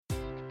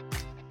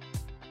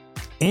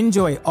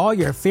Enjoy all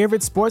your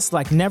favorite sports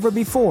like never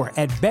before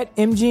at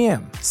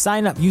BetMGM.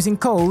 Sign up using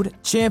code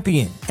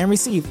CHAMPION and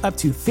receive up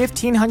to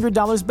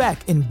 $1,500 back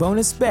in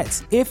bonus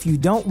bets if you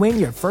don't win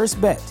your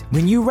first bet.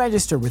 When you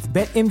register with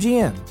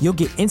BetMGM, you'll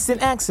get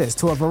instant access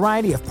to a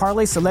variety of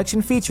parlay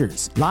selection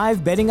features,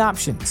 live betting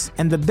options,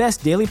 and the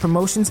best daily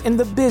promotions in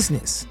the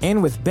business.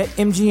 And with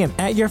BetMGM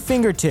at your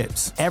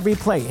fingertips, every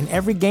play and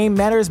every game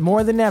matters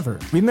more than ever.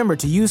 Remember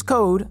to use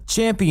code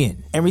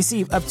CHAMPION and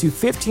receive up to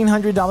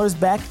 $1,500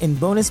 back in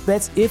bonus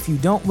bets if you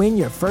don't win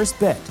your first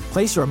bet.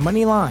 Place your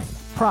money line,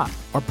 prop,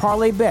 or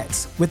parlay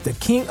bets with the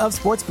king of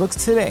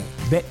sportsbooks today.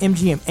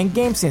 BetMGM and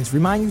GameSense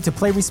remind you to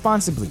play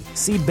responsibly.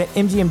 See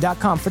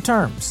BetMGM.com for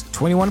terms.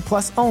 21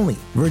 plus only.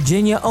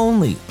 Virginia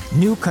only.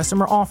 New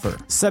customer offer.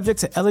 Subject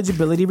to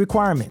eligibility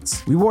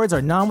requirements. Rewards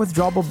are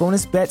non-withdrawable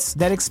bonus bets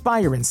that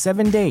expire in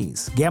 7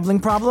 days. Gambling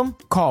problem?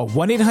 Call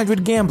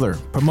 1-800-GAMBLER.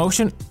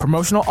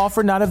 Promotional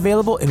offer not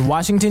available in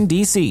Washington,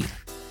 D.C.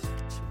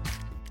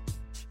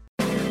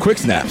 Quick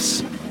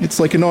Snaps. It's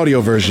like an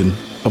audio version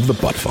of the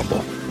butt fumble.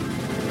 What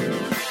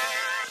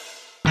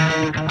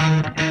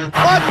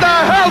the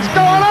hell's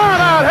going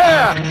on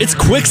out here? It's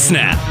Quick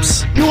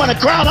Snaps. You want to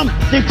crown them?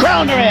 Then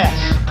crown their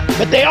ass.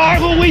 But they are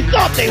who we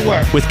thought they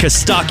were. With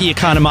Kostaki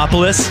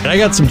Economopoulos. I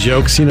got some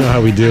jokes, you know how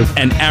we do.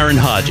 And Aaron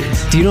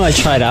Hodges. Do you know I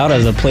tried out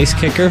as a place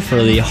kicker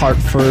for the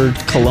Hartford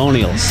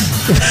Colonials?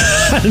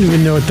 I don't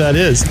even know what that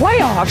is.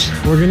 Playoffs?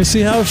 We're going to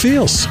see how it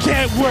feels.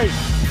 Can't wait.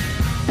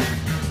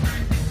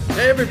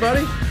 Hey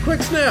everybody,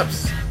 Quick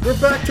Snaps. We're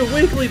back to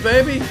weekly,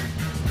 baby.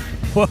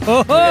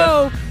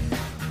 Whoa!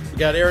 We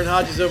got Aaron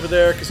Hodges over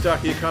there,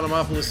 Kostaki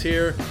Economopoulos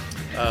here.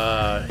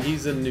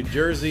 He's in New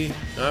Jersey.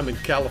 I'm in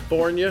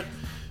California.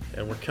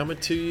 And we're coming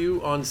to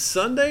you on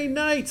Sunday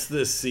nights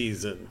this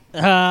season.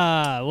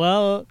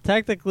 Well,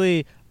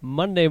 technically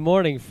Monday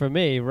morning for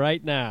me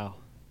right now.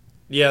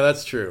 Yeah,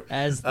 that's true.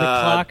 As the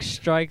clock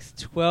strikes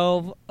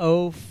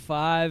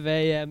 12:05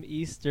 a.m.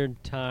 Eastern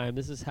time.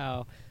 This is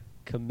how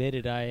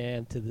committed I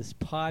am to this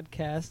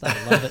podcast.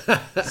 I love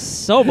it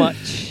so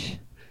much.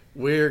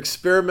 We're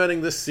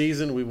experimenting this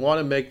season. We want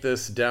to make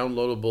this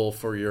downloadable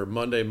for your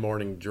Monday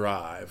morning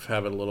drive,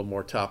 have it a little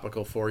more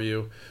topical for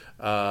you.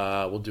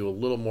 We'll do a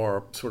little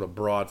more sort of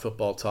broad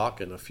football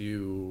talk and a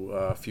few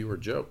fewer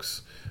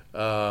jokes.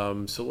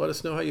 So let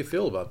us know how you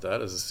feel about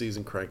that as the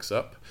season cranks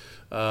up.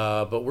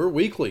 But we're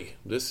weekly.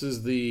 This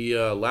is the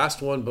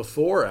last one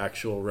before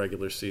actual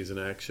regular season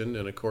action.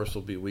 And, of course,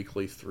 we'll be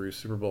weekly through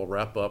Super Bowl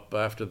wrap-up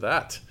after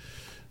that.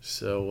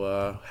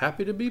 So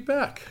happy to be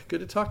back. Good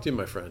to talk to you,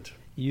 my friend.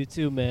 You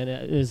too, man.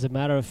 As a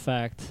matter of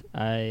fact,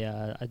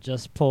 I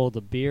just pulled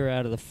a beer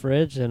out of the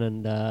fridge,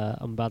 and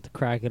I'm about to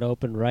crack it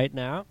open right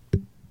now.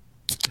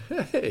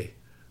 Hey.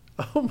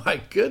 Oh,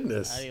 my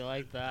goodness. How do you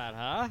like that,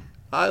 huh?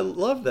 I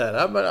love that.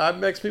 That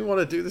makes me want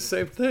to do the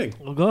same thing.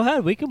 Well, go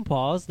ahead. We can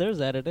pause. There's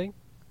editing.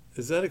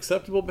 Is that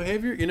acceptable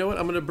behavior? You know what?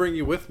 I'm going to bring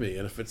you with me,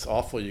 and if it's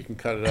awful, you can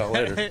cut it out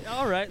later.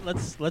 All right.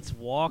 Let's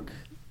walk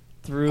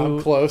through.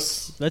 I'm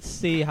close. Let's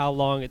see how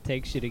long it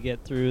takes you to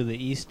get through the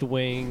East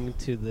Wing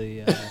to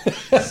the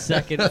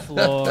second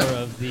floor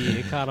of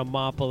the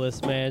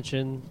Economopoulos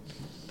mansion.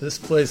 This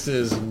place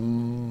is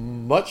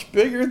much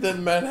bigger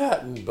than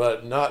Manhattan,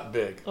 but not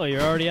big. Oh,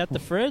 you're already at the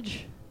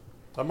fridge?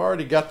 I'm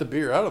already got the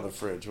beer out of the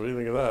fridge. What do you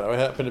think of that? I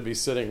happen to be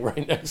sitting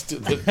right next to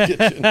the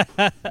kitchen.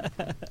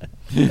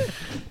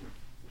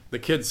 The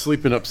kid's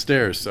sleeping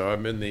upstairs, so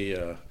I'm in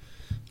the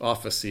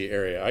office-y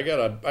area. I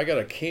got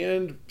a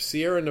canned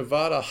Sierra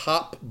Nevada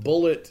Hop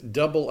Bullet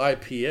Double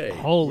IPA.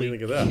 Holy what do you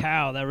think of that?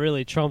 cow, that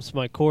really trumps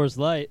my Coors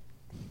Light.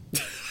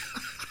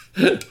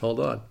 Hold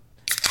on.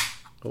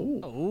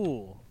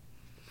 Ooh.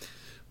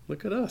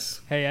 Look at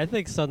us. Hey, I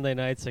think Sunday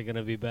nights are going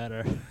to be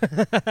better.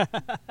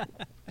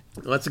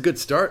 Well, that's a good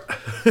start.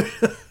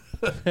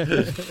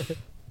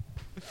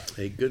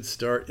 A good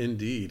start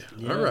indeed.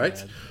 Yeah, all right.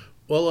 man.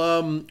 Well,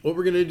 what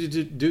we're going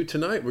to do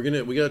tonight? We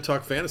got to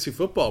talk fantasy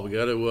football. We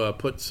got to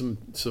put some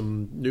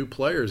new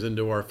players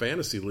into our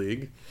fantasy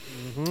league,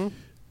 and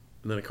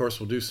then of course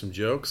we'll do some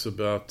jokes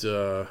about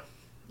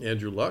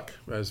Andrew Luck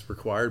as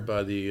required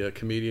by the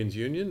Comedians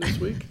Union this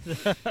week,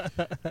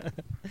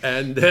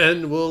 and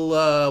then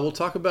we'll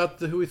talk about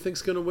who we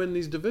think's going to win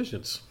these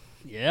divisions.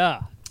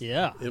 Yeah.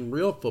 In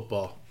real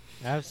football.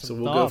 I have some so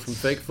we'll thoughts. go from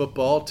fake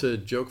football to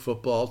joke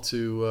football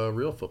to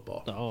real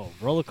football. Oh,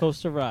 roller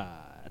coaster ride.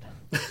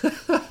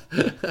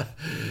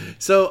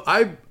 So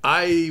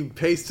I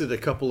pasted a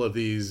couple of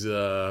these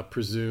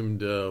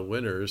presumed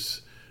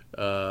winners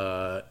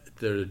that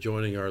are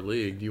joining our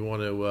league. Do you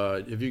want to?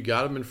 Have you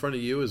got them in front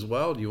of you as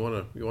well? Do you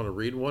want to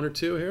read one or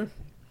two here?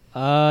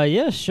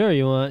 Yeah, sure.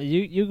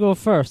 You go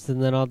first,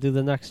 and then I'll do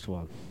the next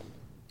one.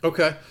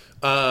 Okay.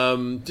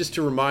 Just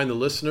to remind the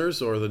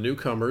listeners or the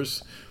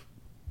newcomers,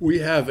 we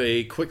have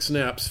a Quick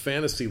Snaps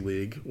Fantasy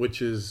League,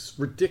 which is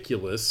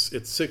ridiculous.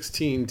 It's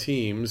 16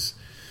 teams,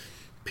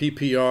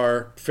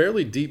 PPR,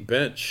 fairly deep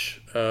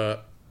bench,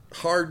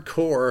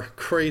 hardcore,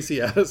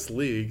 crazy-ass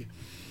league.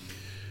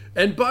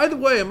 And by the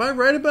way, am I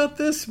right about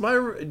this?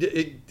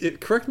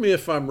 Correct me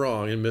if I'm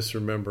wrong in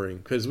misremembering,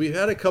 because we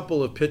had a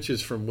couple of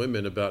pitches from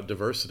women about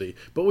diversity,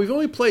 but we've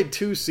only played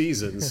 2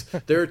 seasons.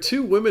 There are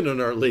 2 women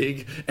in our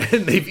league,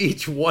 and they've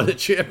each won a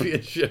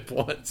championship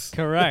once.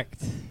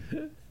 Correct.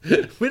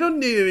 We don't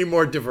need any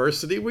more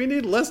diversity. We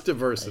need less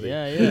diversity.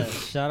 Yeah.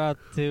 Shout out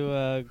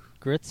to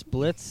Grits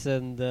Blitz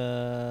and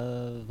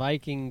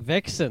Viking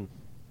Vixen.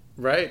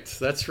 Right,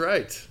 that's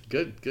right.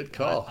 Good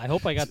call. I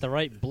hope I got the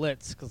right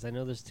Blitz, because I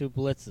know there's 2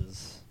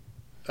 Blitzes.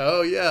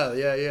 Oh, yeah,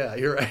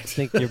 you're right. I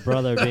think your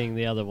brother being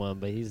the other one,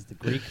 but he's the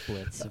Greek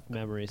Blitz, if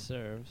memory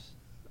serves.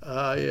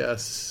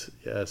 Yes.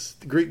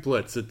 The Greek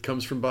Blitz, it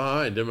comes from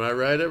behind. Am I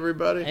right,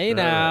 everybody? Hey,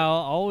 now,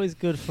 always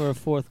good for a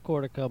fourth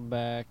quarter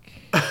comeback.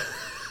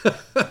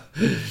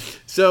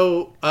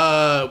 So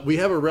we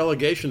have a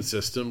relegation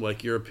system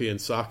like European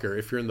soccer.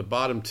 If you're in the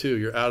bottom 2,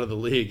 you're out of the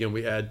league, and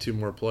we add 2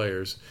 more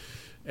players.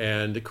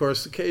 And, of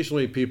course,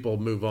 occasionally people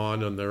move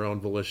on their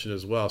own volition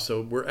as well.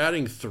 So we're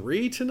adding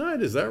 3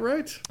 tonight. Is that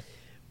right?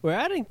 We're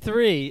adding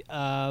 3,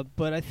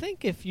 but I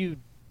think if you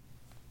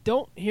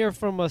don't hear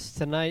from us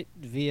tonight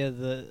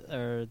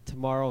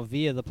tomorrow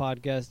via the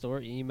podcast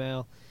or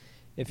email,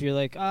 if you're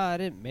like, I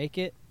didn't make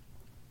it,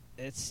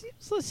 it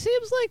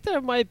seems like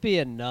there might be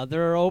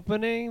another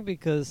opening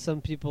because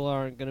some people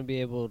aren't going to be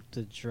able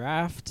to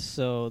draft.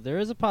 So there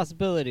is a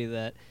possibility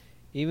that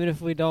even if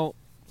we don't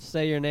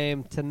say your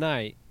name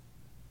tonight,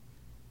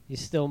 you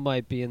still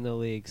might be in the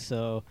league.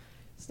 So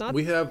it's not.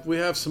 We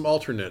have some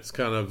alternates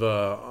kind of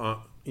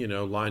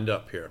lined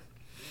up here.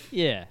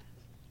 Yeah.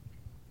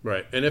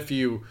 Right. And if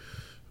you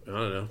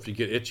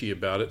get itchy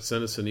about it,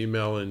 send us an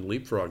email and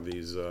leapfrog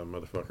these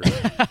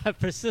motherfuckers.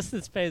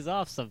 Persistence pays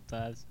off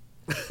sometimes.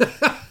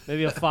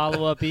 Maybe a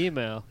follow-up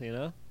email,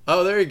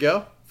 Oh, there you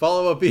go.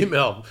 Follow-up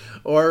email.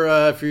 Or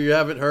if you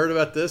haven't heard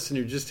about this and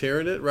you're just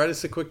hearing it, write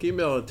us a quick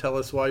email and tell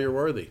us why you're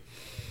worthy.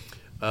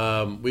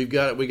 We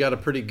got a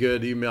pretty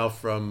good email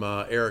from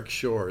Eric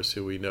Shores,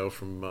 who we know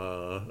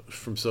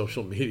from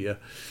social media.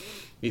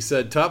 He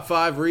said, top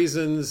 5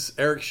 reasons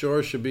Eric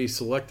Shores should be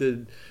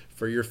selected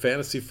for your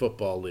fantasy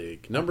football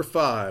league. Number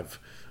 5,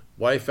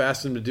 wife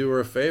asked him to do her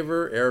a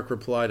favor. Eric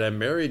replied, I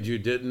married you,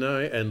 didn't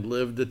I? And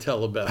lived to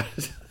tell about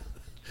it.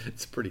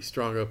 It's a pretty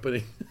strong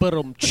opening.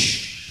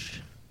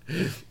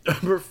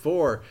 Number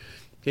 4,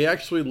 he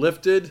actually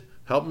lifted.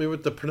 Help me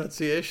with the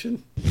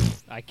pronunciation.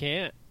 I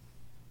can't.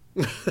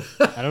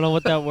 I don't know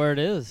what that word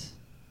is.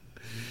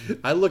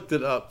 I looked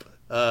it up.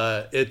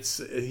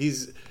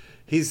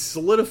 He's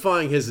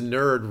solidifying his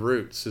nerd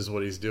roots is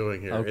what he's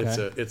doing here.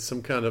 Okay. It's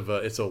some kind of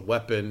it's a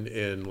weapon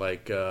in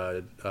like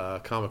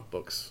comic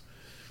books.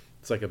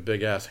 It's like a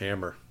big ass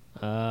hammer.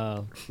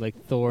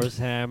 Like Thor's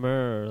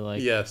hammer or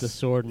like the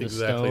sword and the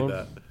stone.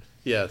 That.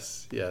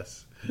 Yes.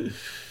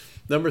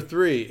 Number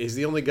 3, he's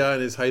the only guy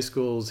in his high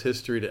school's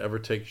history to ever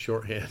take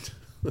shorthand.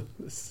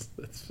 That's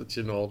such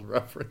an old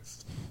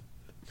reference.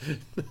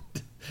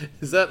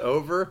 Is that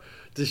over?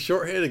 Does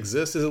shorthand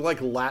exist? Is it like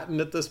Latin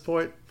at this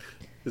point?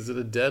 Is it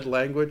a dead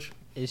language?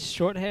 Is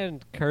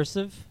shorthand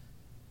cursive?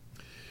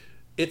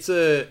 It's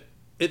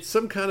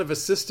some kind of a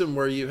system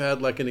where you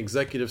had like an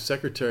executive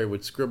secretary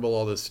would scribble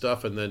all this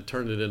stuff and then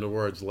turn it into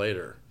words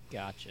later.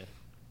 Gotcha.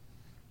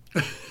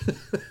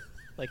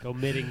 Like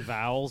omitting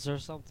vowels or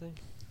something?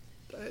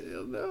 I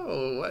don't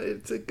know.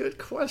 It's a good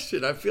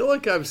question. I feel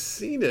like I've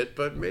seen it,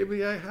 but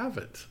maybe I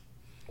haven't.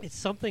 It's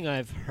something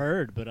I've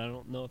heard, but I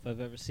don't know if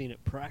I've ever seen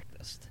it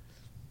practiced.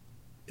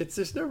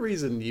 There's no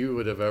reason you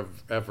would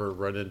have ever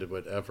run into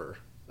it ever.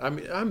 I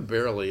mean, I'm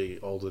barely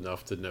old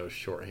enough to know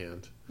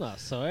shorthand. Oh,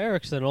 so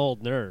Eric's an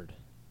old nerd.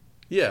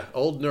 Yeah,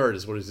 old nerd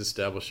is what he's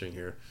establishing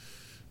here.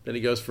 Then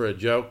he goes for a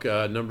joke.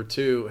 Number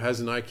 2, has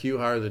an IQ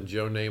higher than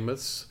Joe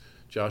Namath's,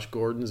 Josh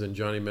Gordon's, and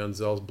Johnny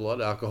Manziel's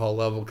blood alcohol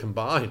level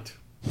combined.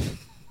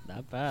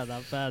 Not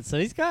bad. So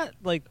he's got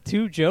like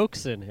 2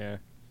 jokes in here.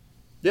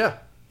 Yeah.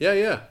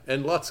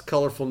 And lots of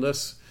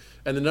colorfulness.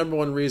 And the number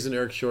 1 reason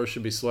Eric Shore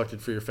should be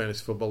selected for your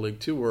fantasy football league,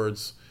 2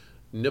 words,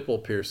 nipple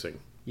piercing.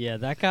 Yeah,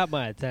 that got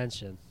my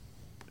attention.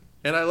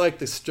 And I like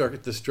the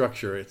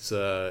structure. It's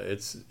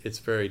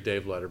very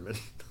Dave Letterman.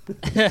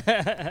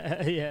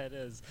 Yeah, it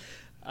is.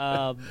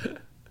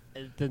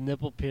 The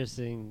nipple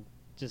piercing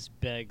just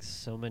begs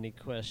so many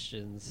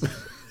questions.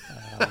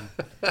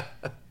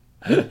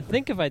 I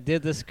think if I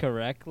did this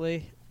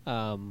correctly,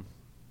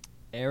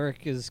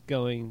 Eric is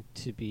going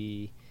to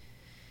be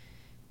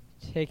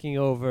taking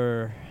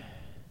over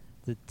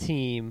the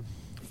team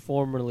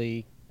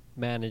formerly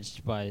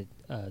managed by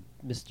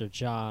Mr.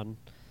 John.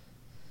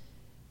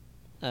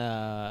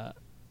 The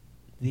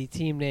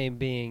team name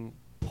being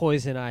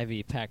Poison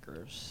Ivy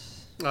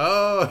Peckers.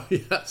 Oh,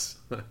 yes.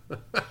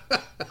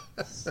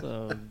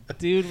 So,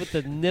 dude with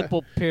the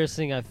nipple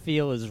piercing, I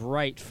feel, is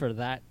right for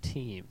that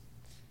team.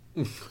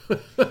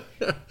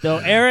 Though,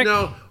 Eric,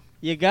 no.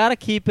 You got to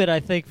keep it, I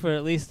think, for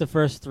at least the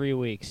first 3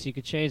 weeks. You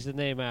could change the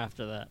name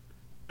after that.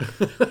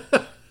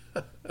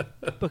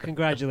 But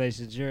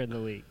congratulations, you're in the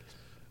league.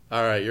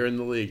 All right, you're in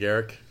the league,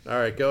 Eric. All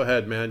right, go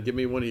ahead, man. Give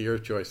me one of your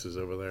choices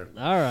over there.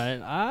 All right.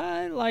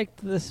 I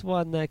liked this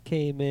one that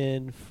came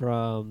in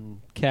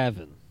from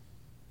Kevin.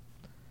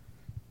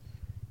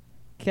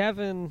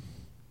 Kevin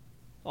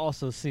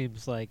also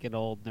seems like an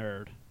old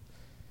nerd.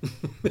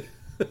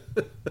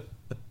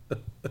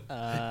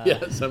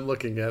 Yes, I'm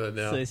looking at it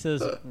now. So he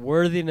says,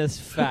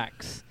 worthiness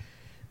facts.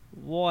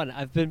 1,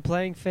 I've been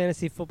playing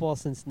fantasy football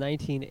since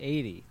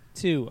 1980.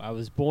 2, I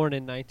was born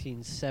in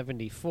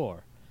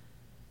 1974.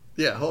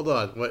 Yeah, hold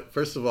on. Wait,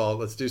 first of all,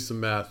 let's do some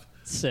math.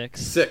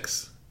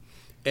 6.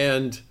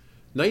 And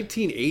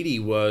 1980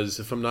 was,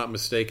 if I'm not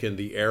mistaken,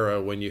 the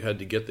era when you had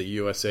to get the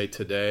USA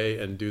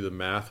Today and do the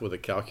math with a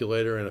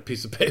calculator and a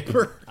piece of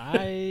paper.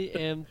 I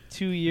am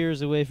 2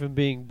 years away from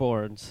being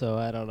born, so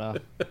I don't know.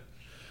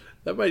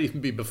 That might even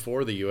be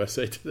before the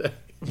USA Today.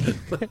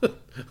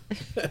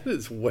 That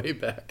is way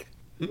back.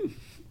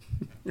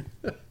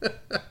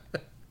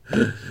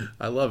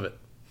 I love it.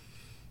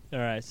 All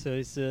right, so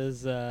he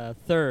says,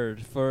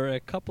 3rd, for a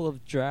couple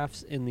of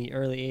drafts in the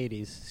early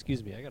 80s.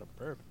 Excuse me, I got a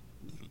burp.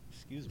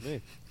 Excuse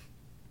me.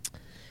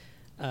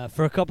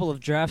 For a couple of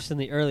drafts in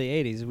the early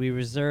 80s, we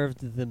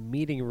reserved the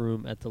meeting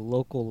room at the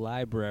local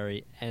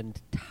library, and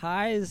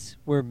ties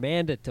were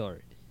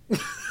mandatory.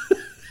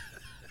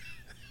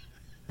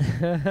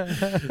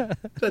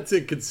 That's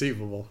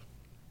inconceivable.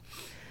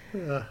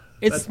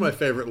 That's my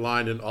favorite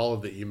line in all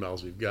of the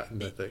emails we've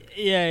gotten, I think.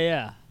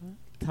 Yeah.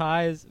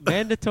 Ties,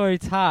 mandatory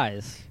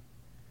ties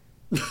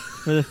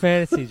for the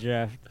fantasy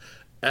draft.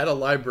 At a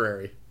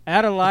library.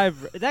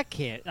 That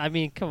can't, I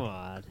mean, come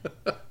on.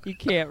 You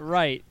can't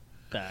write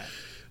that.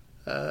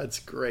 That's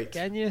great.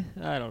 Can you?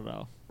 I don't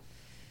know.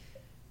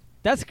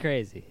 That's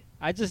crazy.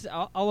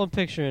 All I'm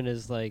picturing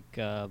is like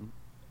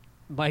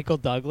Michael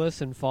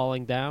Douglas in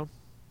Falling Down.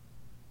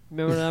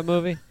 Remember that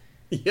movie?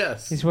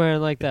 Yes. He's wearing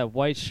like that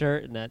white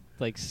shirt and that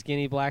like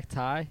skinny black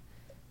tie.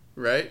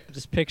 Right?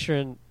 Just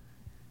picturing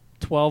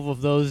 12 of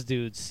those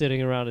dudes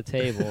sitting around a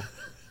table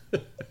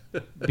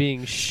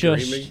being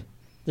shushed.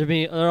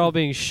 Screaming. They're all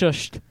being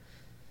shushed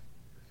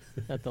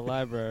at the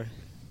library.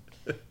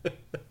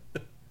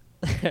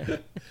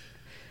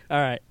 All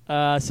right.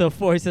 So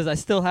 4, he says, I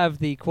still have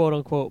the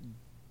quote-unquote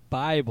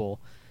Bible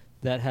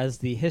that has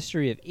the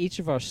history of each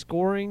of our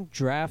scoring,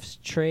 drafts,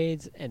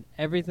 trades, and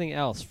everything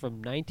else from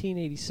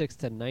 1986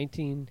 to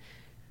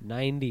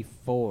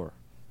 1994.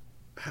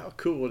 How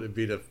cool would it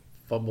be to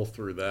fumble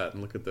through that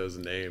and look at those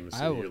names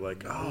and you're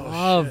like, oh,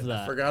 love shit,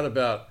 that. I forgot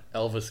about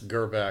Elvis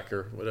Gerback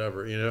or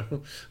whatever, you know?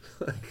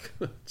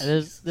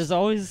 And there's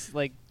always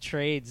like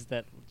trades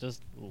that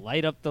just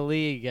light up the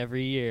league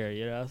every year,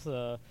 you know?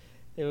 So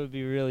it would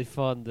be really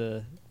fun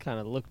to kind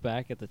of look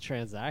back at the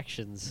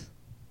transactions.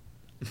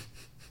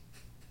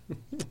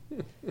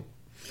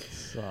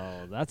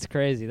 So that's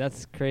crazy.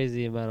 That's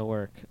crazy amount of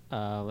work.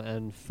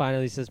 And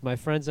finally, he says, my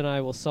friends and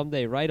I will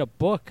someday write a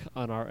book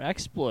on our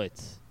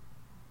exploits.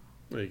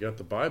 Well, you got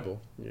the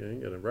Bible. Yeah,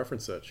 you got to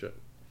reference that shit.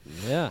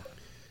 Yeah.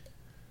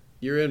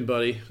 You're in,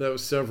 buddy. That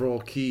was several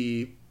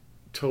key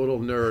total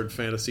nerd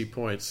fantasy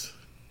points.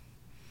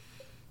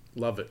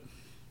 Love it.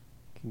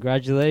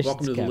 Congratulations,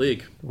 Welcome to Kevin. the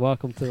league.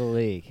 Welcome to the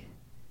league.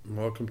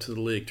 Welcome to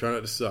the league. Try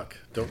not to suck.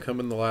 Don't come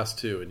in the last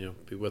 2 and you'll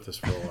be with us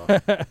for a while.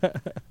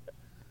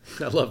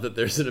 I love that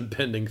there's an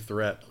impending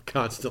threat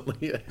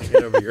constantly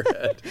hanging over your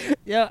head.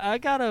 Yeah, I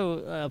got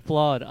to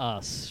applaud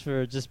us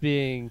for just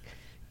being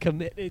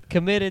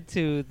committed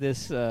to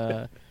this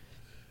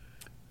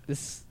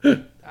this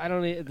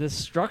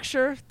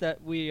structure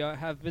that we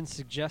have been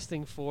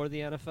suggesting for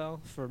the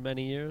NFL for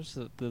many years,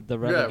 the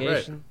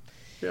relegation.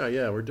 Yeah, right.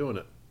 Yeah, we're doing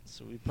it.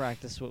 So we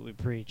practice what we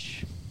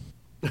preach.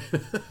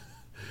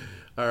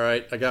 All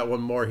right, I got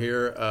one more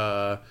here.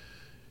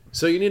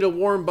 So you need a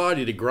warm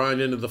body to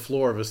grind into the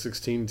floor of a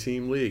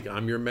 16-team league.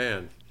 I'm your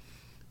man.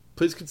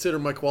 Please consider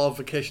my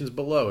qualifications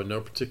below in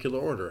no particular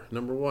order.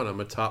 Number 1, I'm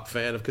a top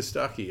fan of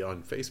Kostaki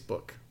on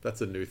Facebook.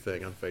 That's a new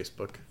thing on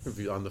Facebook.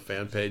 On the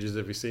fan pages,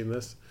 have you seen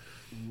this?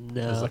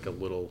 No. There's like a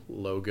little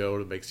logo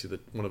that makes you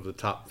one of the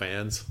top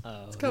fans.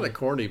 Oh, it's kind of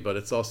corny, but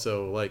it's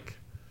also like,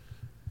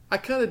 I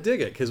kind of dig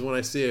it because when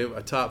I see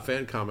a top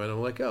fan comment,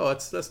 I'm like, oh,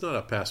 that's not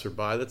a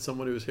passerby. That's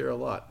someone who's here a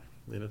lot,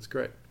 and it's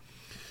great.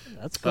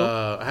 That's cool.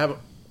 I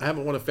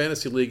haven't won a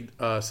fantasy league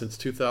since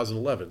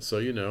 2011,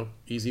 so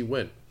easy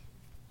win.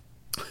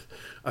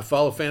 I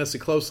follow fantasy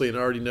closely and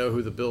already know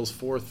who the Bills'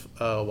 4th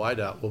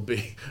wideout will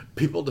be.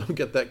 People don't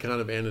get that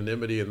kind of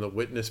anonymity in the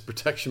witness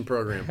protection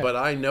program, but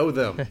I know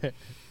them.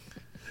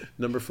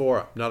 Number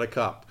 4, not a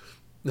cop.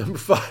 Number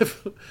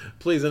 5,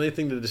 please,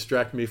 anything to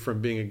distract me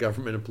from being a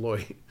government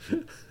employee.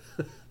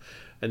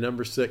 And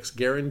number 6,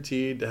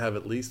 guaranteed to have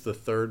at least the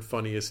 3rd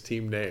funniest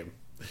team name.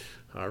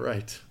 All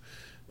right.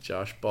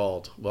 Josh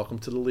Bald, welcome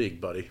to the league,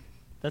 buddy.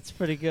 That's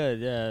pretty good.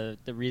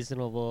 The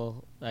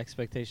reasonable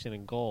expectation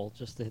and goal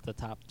just to hit the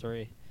top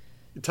 3.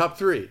 Top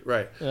 3,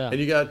 right. Yeah. And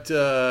you got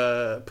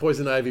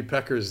Poison Ivy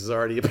Peckers is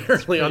already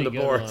apparently on the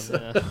board.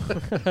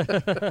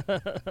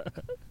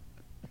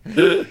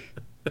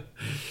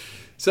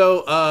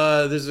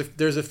 So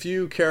there's a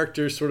few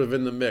characters sort of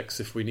in the mix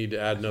if we need to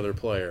add another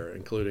player,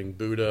 including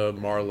Buddha,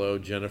 Marlowe,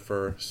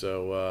 Jennifer.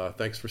 So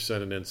thanks for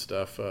sending in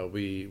stuff.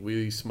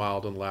 We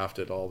smiled and laughed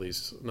at all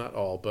these, not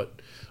all,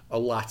 but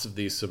lots of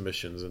these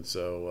submissions, and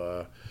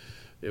so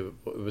it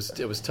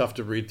was tough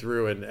to read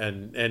through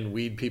and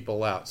weed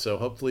people out. So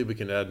hopefully we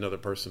can add another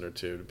person or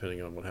two,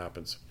 depending on what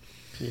happens.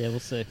 Yeah, we'll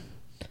see.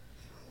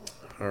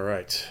 All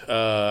right,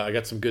 I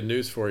got some good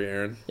news for you,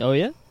 Aaron. Oh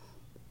yeah.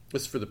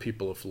 This is for the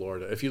people of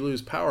Florida. If you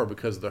lose power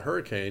because of the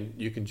hurricane,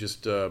 you can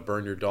just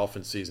burn your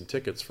Dolphin season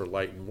tickets for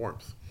light and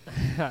warmth.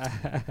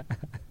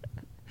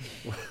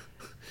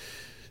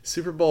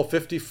 Super Bowl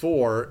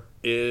 54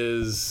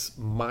 is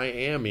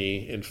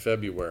Miami in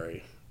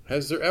February.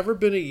 Has there ever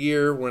been a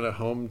year when a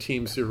home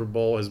team Super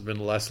Bowl has been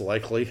less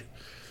likely?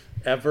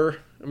 Ever?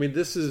 I mean,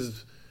 this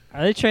is...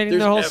 Are they trading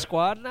their whole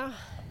squad now?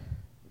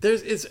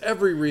 It's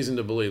every reason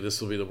to believe this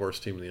will be the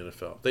worst team in the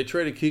NFL. They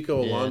traded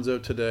Kiko Alonso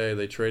today.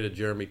 They traded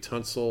Jeremy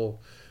Tunsil.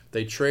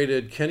 They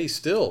traded Kenny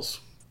Stills.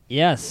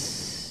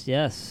 Yes.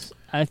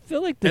 I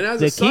feel like and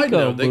as a side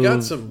note, they got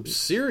move... some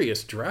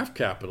serious draft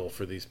capital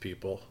for these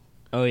people.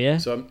 Oh yeah.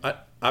 So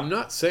I'm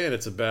not saying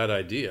it's a bad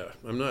idea.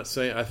 I'm not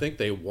saying I think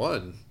they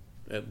won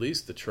at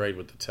least the trade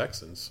with the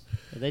Texans.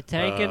 Are they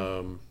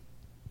tanking?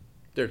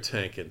 They're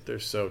tanking. They're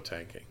so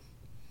tanking.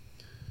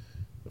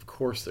 Of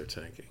course they're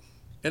tanking.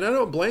 And I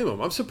don't blame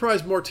them. I'm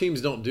surprised more teams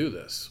don't do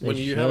this. When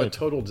you have a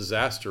total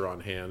disaster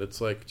on hand,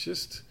 it's like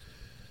just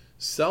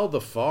sell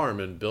the farm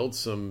and build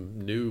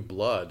some new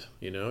blood.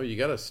 You know, you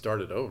got to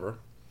start it over.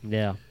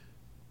 Yeah.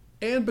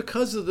 And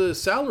because of the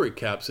salary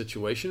cap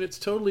situation, it's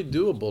totally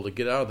doable to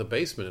get out of the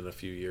basement in a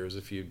few years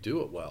if you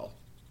do it well.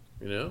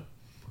 You know?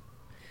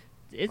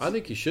 I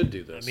think you should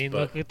do this. I mean,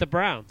 look at the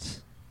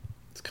Browns.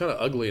 It's kind of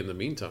ugly in the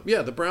meantime.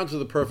 Yeah, the Browns are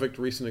the perfect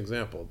recent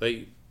example.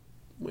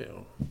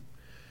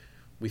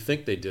 We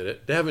think they did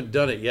it. They haven't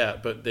done it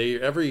yet, but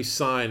every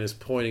sign is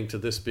pointing to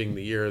this being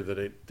the year that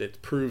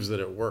it proves that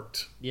it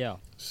worked. Yeah.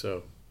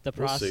 So the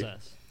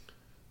process.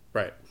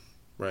 Right.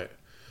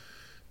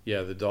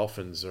 Yeah, the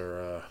Dolphins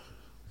are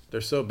they're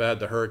so bad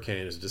the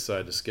hurricane has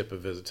decided to skip a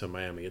visit to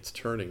Miami. It's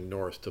turning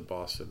north to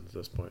Boston at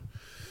this point.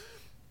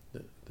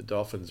 The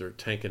Dolphins are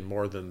tanking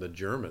more than the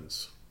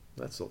Germans.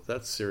 That's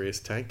serious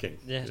tanking.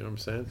 Yeah. You know what I'm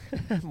saying?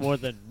 More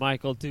than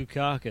Michael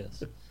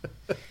Dukakis.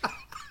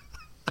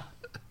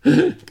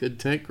 Good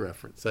tank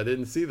reference. I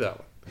didn't see that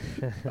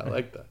one. I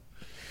like that.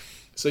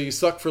 So you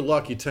suck for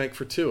luck, you tank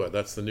for Tua.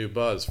 That's the new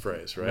buzz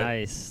phrase, right?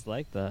 Nice.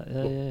 Like that.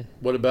 Yeah.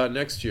 What about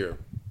next year?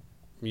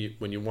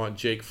 When you want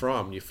Jake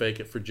Fromm, you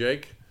fake it for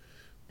Jake?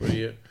 What do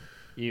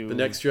you the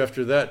next year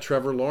after that,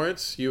 Trevor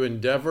Lawrence? You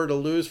endeavor to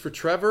lose for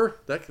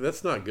Trevor?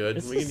 That's not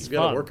good. We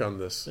got to work on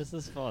this. This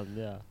is fun,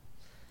 yeah.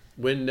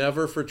 Win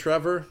never for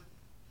Trevor?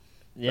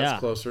 Yeah. That's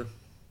closer.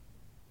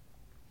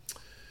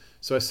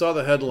 So I saw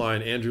the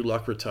headline, Andrew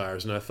Luck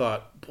retires, and I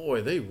thought,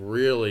 boy, they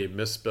really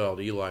misspelled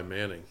Eli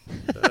Manning.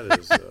 That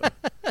is...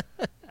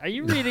 Are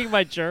you reading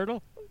my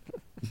journal?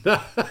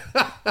 I'm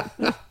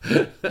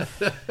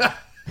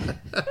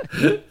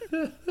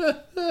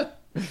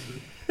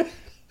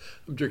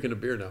drinking a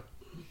beer now.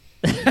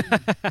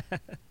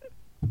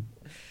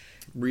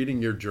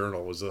 Reading your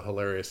journal was a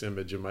hilarious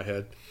image in my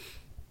head.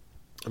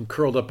 I'm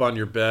curled up on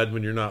your bed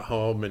when you're not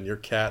home and your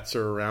cats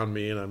are around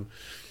me, and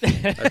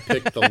I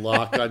picked the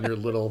lock on your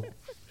little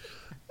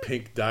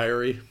pink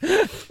diary.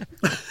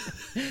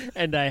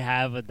 And I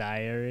have a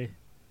diary.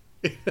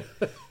 It's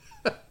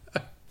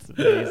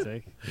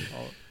amazing.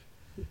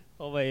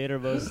 All my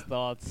innermost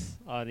thoughts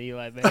on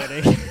Eli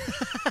Manning.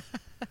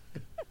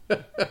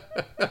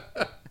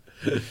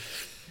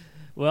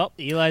 Well,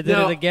 Eli did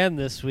it again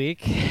this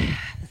week.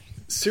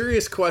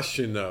 Serious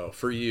question, though,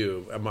 for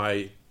you,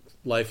 my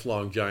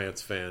lifelong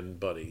Giants fan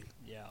buddy.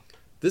 Yeah.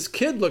 This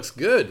kid looks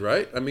good,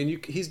 right? I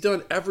mean, he's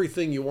done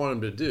everything you want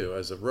him to do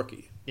as a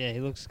rookie. Yeah,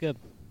 he looks good.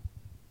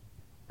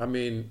 I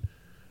mean,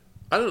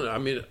 I don't know. I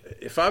mean,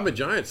 if I'm a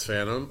Giants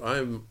fan,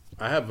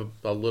 I have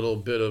a little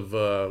bit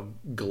of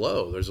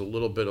glow. There's a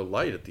little bit of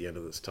light at the end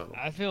of this tunnel.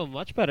 I feel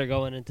much better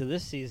going into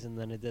this season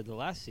than I did the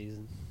last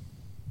season.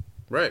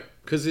 Right,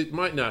 because it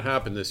might not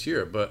happen this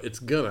year, but it's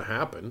going to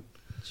happen.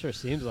 Sure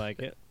seems like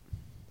it.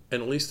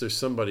 And at least there's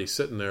somebody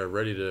sitting there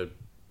ready to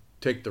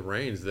take the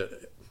reins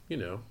that, you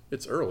know,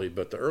 it's early,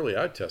 but the early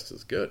eye test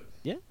is good.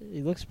 Yeah,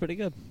 he looks pretty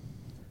good.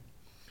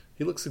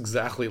 He looks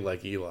exactly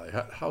like Eli.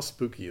 How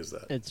spooky is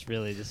that? It's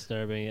really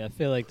disturbing. I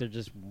feel like they're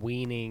just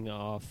weaning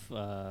off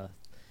the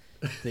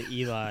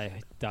Eli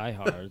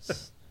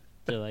diehards.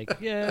 They're like,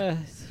 yeah,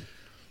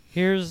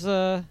 here's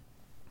new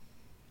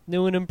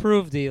and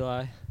improved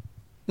Eli.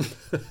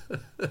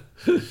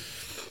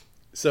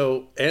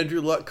 So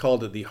Andrew Luck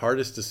called it the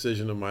hardest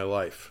decision of my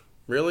life.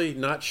 Really?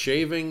 Not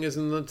shaving is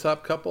in the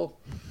top couple?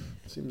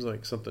 Seems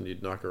like something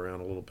you'd knock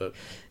around a little bit.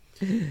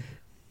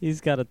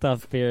 He's got a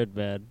tough beard,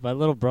 man. My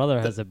little brother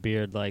has a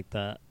beard like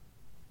that.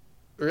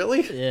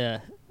 Really?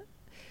 Yeah.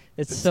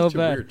 It's so such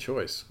bad. A weird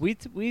choice.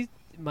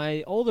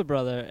 My older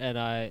brother and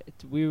I,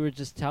 we were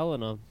just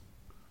telling him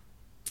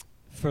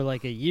for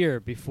like a year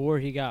before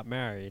he got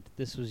married.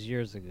 This was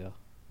years ago.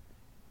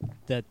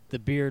 that the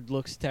beard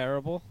looks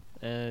terrible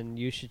and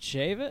you should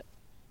shave it.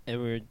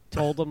 And we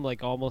told him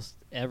like almost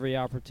every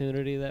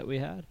opportunity that we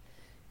had.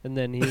 And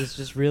then he was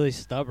just really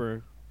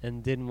stubborn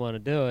and didn't want to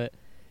do it.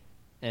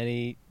 And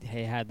he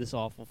had this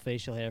awful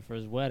facial hair for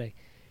his wedding.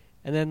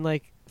 And then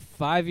like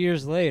 5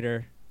 years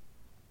later,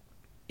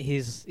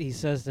 he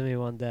says to me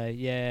one day,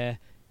 yeah,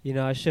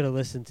 I should have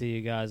listened to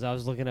you guys. I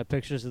was looking at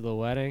pictures of the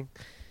wedding.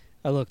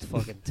 I looked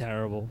fucking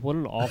terrible. What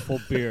an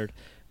awful beard.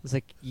 I was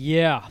like,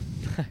 yeah,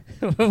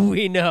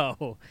 we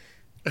know.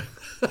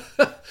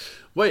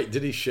 Wait,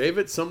 did he shave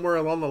it somewhere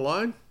along the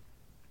line?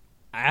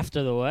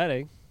 After the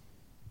wedding.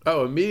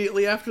 Oh,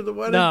 immediately after the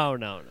wedding?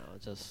 No.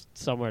 Just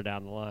somewhere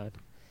down the line.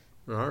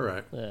 All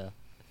right. Yeah.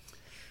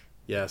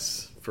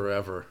 Yes,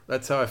 forever.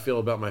 That's how I feel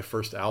about my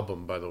first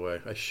album, by the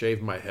way. I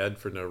shaved my head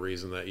for no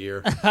reason that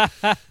year.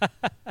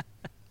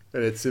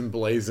 And it's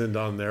emblazoned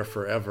on there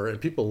forever. And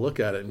people look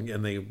at it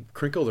and they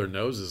crinkle their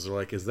noses. They're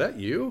like, is that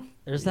you?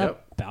 Is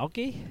that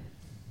Balky?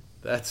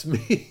 That's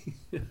me.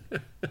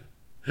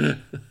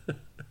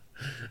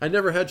 I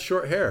never had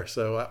short hair.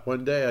 So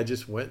one day I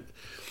just went.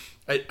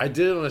 I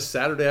did it on a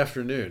Saturday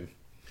afternoon.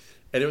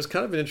 And it was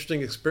kind of an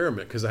interesting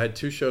experiment because I had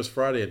 2 shows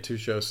Friday and 2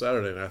 shows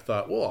Saturday. And I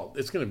thought, well,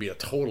 it's going to be a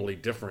totally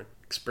different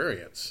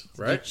experience,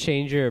 right? Did you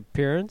change your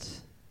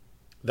appearance?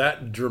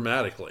 That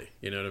dramatically.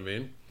 You know what I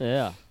mean?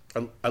 Yeah.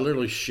 I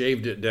literally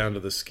shaved it down to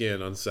the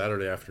skin on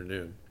Saturday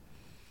afternoon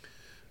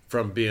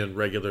from being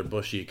regular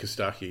bushy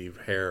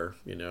Kostaki hair,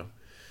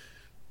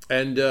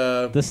 And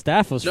the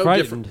staff was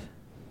frightened.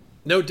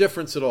 No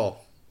difference at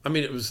all. I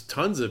mean, it was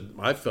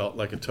I felt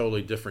like a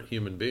totally different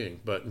human being,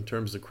 but in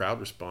terms of crowd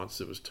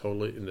response, it was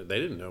totally, they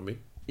didn't know me.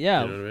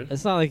 Yeah, you know what I mean?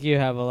 It's not like you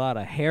have a lot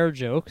of hair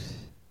jokes.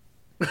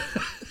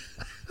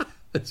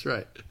 That's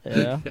right.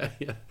 Yeah.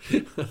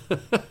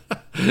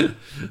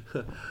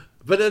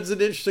 But it's an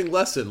interesting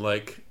lesson.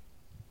 Like,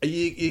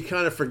 you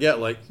kind of forget,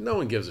 like, no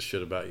one gives a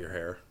shit about your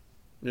hair.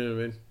 You know what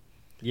I mean?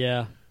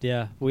 Yeah.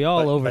 We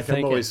all overthink like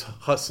I'm always it.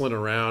 hustling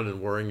around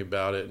and worrying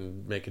about it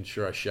and making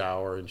sure I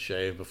shower and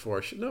shave before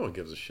I should. No one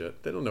gives a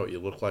shit. They don't know what you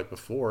look like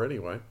before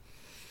anyway.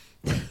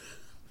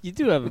 You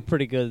do have a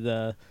pretty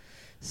good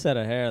set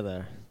of hair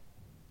there.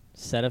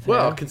 Set of hair?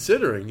 Well,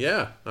 considering,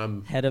 yeah.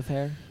 Head of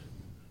hair?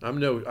 I'm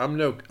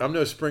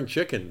no spring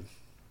chicken.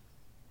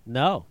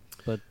 No,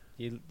 but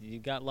you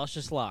got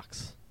luscious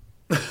locks.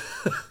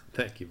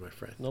 Thank you, my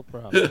friend. No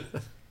problem.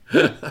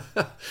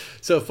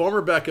 So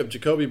former backup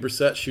Jacoby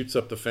Brissett shoots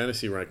up the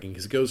fantasy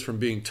rankings. He goes from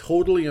being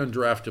totally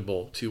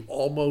undraftable to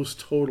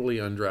almost totally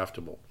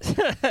undraftable.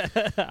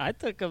 I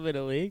took him in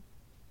a league.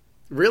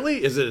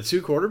 Really? Is it a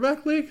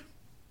 2-quarterback league?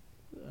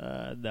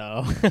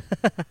 No.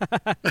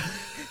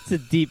 It's a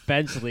deep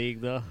bench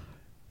league, though.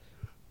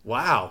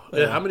 Wow.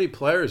 How many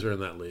players are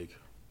in that league?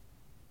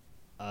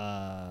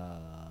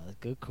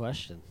 Good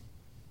question.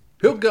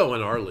 He'll go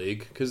in our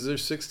league because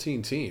there's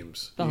 16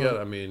 teams. Oh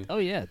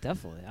yeah,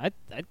 definitely. I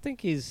think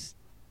he's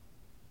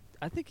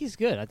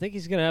good. I think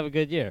he's gonna have a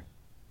good year.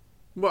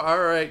 Well,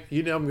 all right.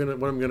 What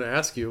I'm gonna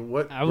ask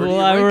you. I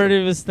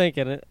already was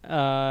thinking it.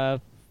 I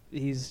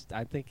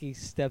think he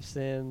steps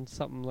in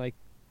something like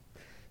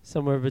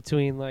somewhere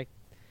between like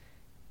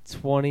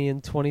 20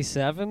 and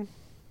 27.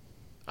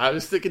 I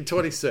was thinking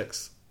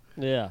 26.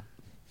 Yeah.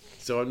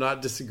 So I'm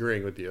not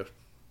disagreeing with you.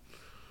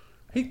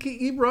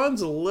 He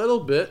runs a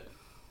little bit.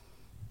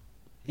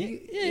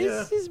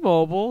 He's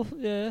mobile.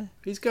 Yeah,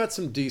 he's got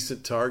some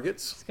decent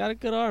targets. He's got a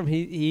good arm.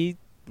 He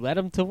led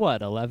him to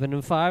what,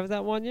 11-5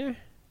 that one year.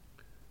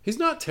 He's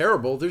not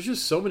terrible. There's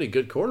just so many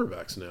good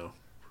quarterbacks now.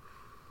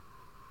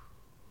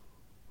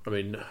 I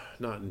mean,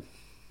 not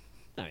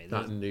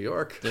in New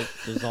York.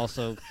 There's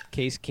also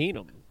Case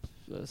Keenum.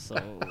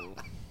 So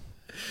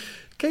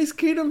Case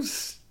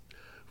Keenum's.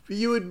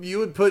 You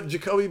would put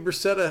Jacoby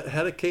Brissett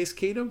ahead of Case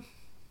Keenum?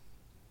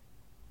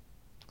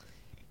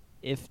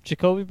 If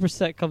Jacoby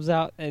Brissett comes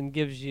out and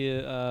gives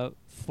you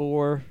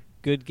 4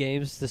 good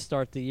games to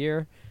start the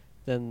year,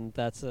 then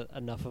that's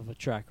enough of a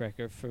track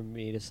record for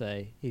me to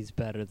say he's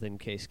better than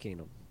Case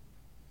Keenum.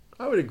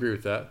 I would agree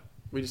with that.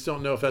 We just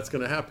don't know if that's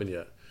going to happen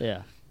yet.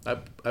 Yeah. I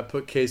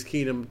put Case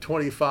Keenum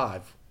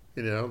 25.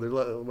 They're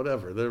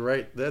whatever. They're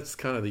right. That's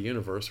kind of the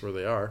universe where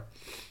they are.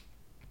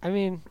 I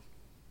mean,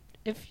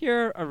 if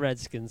you're a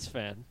Redskins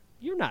fan,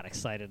 you're not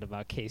excited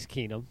about Case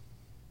Keenum.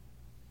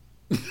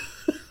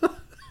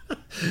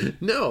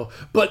 No,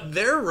 but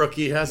their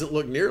rookie hasn't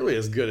looked nearly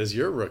as good as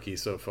your rookie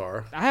so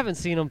far. I haven't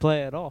seen him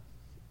play at all.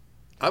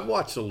 I've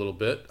watched a little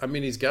bit. I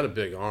mean, he's got a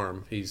big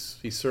arm. He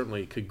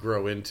certainly could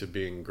grow into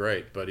being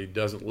great, but he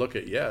doesn't look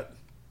it yet.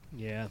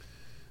 Yeah.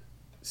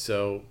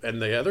 So,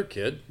 and the other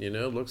kid,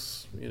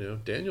 looks,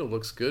 Daniel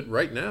looks good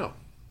right now.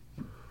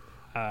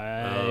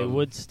 I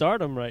would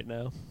start him right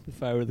now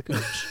if I were the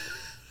coach.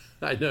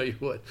 I know you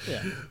would.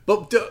 Yeah.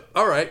 But,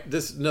 all right,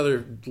 this is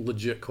another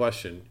legit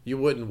question. You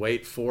wouldn't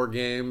wait 4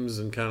 games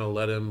and kind of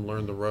let him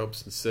learn the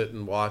ropes and sit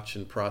and watch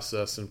and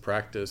process and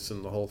practice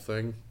and the whole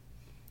thing?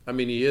 I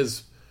mean, he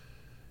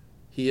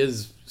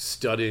is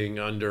studying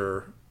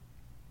under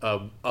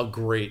a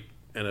great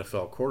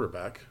NFL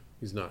quarterback.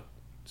 He's not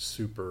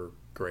super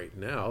great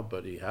now,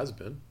 but he has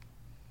been.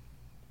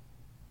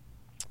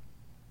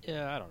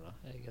 Yeah, I don't know.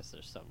 I guess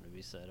there's something to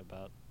be said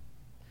about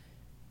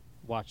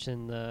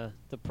watching the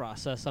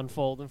process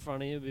unfold in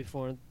front of you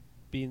before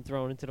being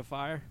thrown into the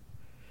fire.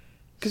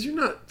 Because you're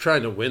not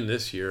trying to win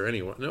this year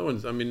anyway. No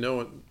one.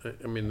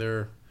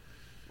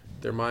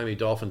 They're Miami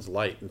Dolphins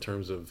light in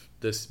terms of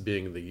this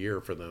being the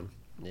year for them.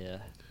 Yeah,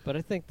 but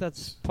I think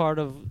that's part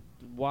of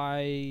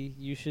why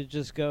you should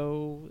just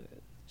give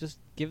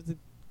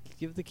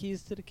the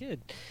keys to the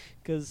kid.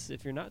 Because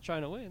if you're not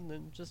trying to win,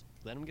 then just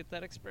let him get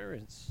that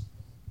experience.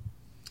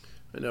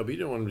 I know, but you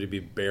don't want him to be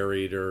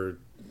buried or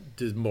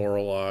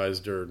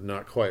demoralized or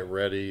not quite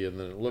ready, and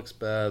then it looks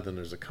bad. Then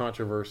there's a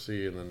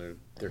controversy, and then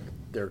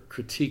they're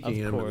critiquing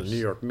him in the New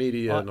York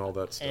media and all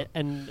that stuff.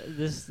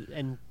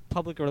 And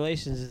public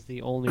relations is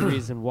the only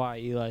reason why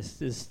Eli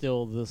is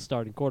still the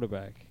starting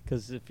quarterback.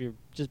 Because if you're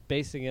just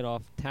basing it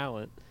off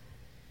talent,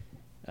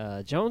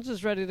 Jones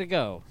is ready to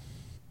go.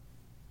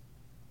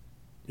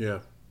 Yeah.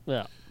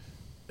 Yeah.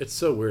 It's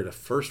so weird. A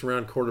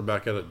first-round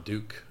quarterback out of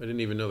Duke. I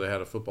didn't even know they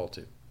had a football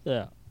team.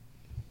 Yeah.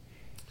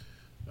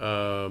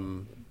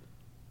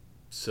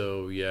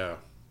 So yeah,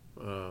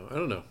 I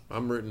don't know.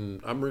 I'm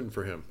rooting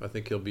for him. I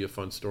think he'll be a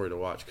fun story to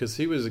watch because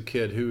he was a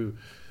kid who,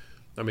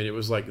 it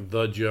was like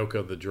the joke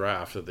of the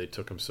draft that they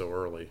took him so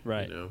early.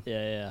 Right. You know?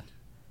 Yeah.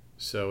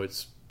 So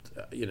it's,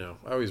 I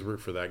always root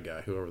for that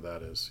guy, whoever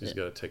that is. He's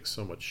got to take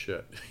so much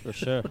shit. For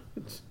sure.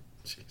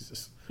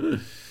 Jesus.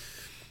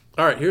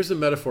 All right, here's the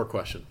metaphor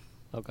question.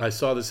 Okay. I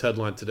saw this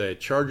headline today.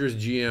 Chargers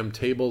GM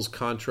tables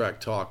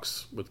contract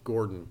talks with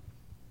Gordon.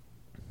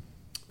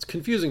 It's a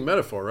confusing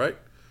metaphor, right?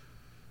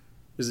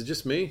 Is it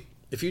just me?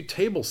 If you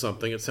table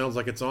something, it sounds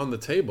like it's on the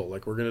table,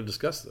 like we're going to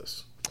discuss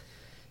this.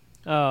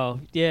 Oh,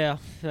 yeah,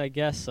 I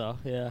guess so,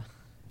 yeah.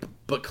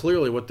 But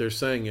clearly what they're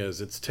saying is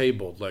it's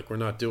tabled, like we're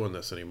not doing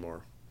this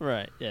anymore.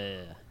 Right,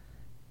 yeah.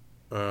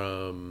 If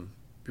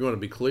you want to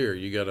be clear,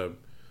 you got to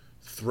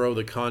throw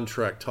the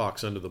contract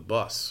talks under the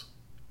bus.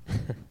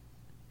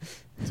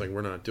 It's like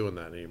we're not doing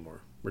that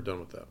anymore. We're done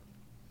with that.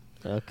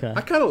 Okay.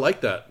 I kind of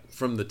like that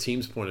from the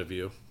team's point of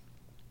view.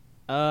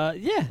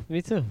 Yeah,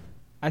 me too.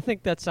 I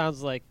think that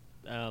sounds like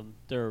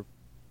they're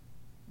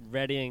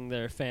readying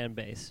their fan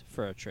base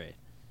for a trade.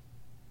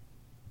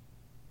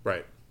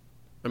 Right.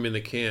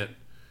 They can't.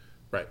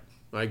 Right.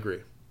 I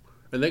agree.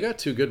 And they got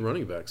two good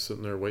running backs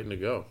sitting there waiting to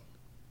go.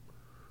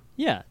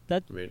 Yeah,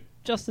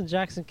 Justin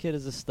Jackson kid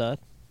is a stud.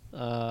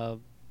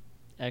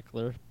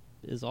 Eckler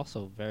is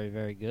also very,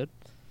 very good.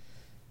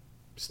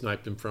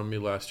 Sniped him from me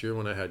last year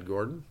when I had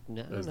Gordon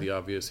as the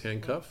obvious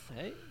handcuff.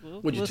 Hey,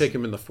 would you take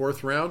him in the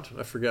 4th round?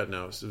 I forget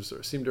now. It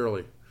seemed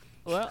early.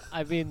 Well,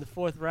 the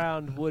 4th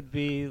round would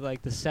be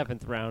like the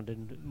 7th round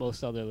in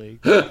most other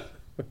leagues.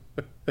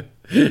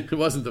 It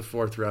wasn't the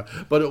 4th round,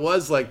 but it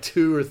was like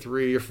 2 or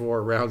 3 or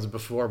 4 rounds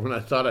before when I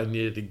thought I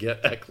needed to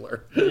get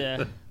Eckler.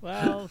 Yeah.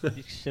 Well,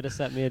 you should have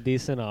sent me a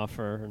decent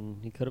offer,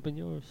 and he could have been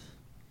yours.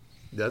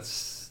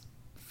 That's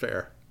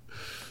fair.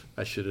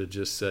 I should have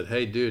just said,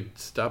 "Hey, dude,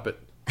 stop it.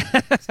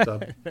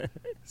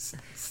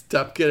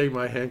 Stop getting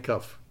my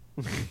handcuff."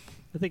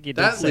 I think you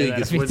did say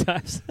that a few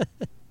times.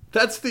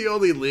 That's the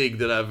only league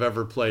that I've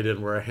ever played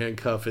in where a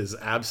handcuff is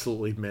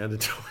absolutely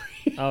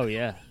mandatory. Oh,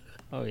 yeah.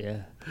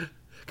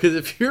 Because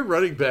if your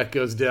running back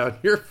goes down,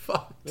 you're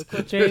fucked.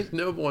 There's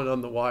no one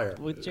on the wire.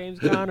 What James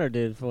Conner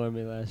did for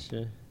me last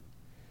year.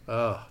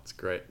 Oh, it's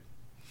great.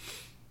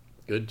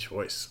 Good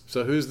choice.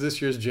 So who's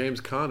this year's James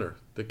Conner?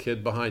 The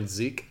kid behind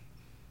Zeke?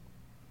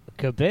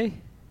 Could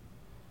be.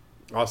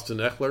 Austin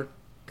Eckler?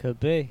 Could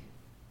be.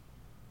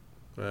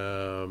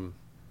 The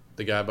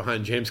guy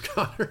behind James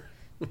Conner?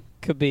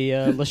 Could be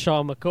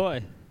LaShawn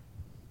McCoy.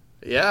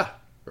 Yeah,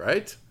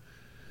 right?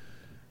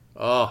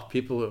 Oh,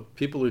 people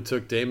who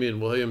took Damian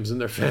Williams in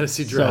their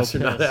fantasy drafts are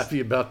not happy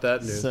about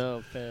that news.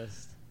 So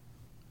pissed.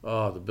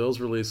 Oh, the Bills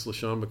released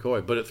LaShawn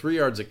McCoy. But at 3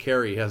 yards a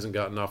carry, he hasn't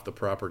gotten off the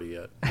property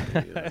yet.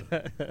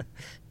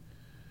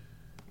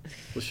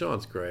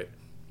 LaShawn's great.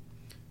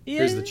 Yeah.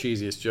 Here's the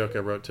cheesiest joke I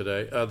wrote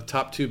today. The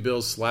top 2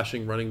 Bills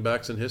slashing running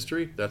backs in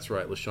history. That's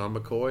right, LaShawn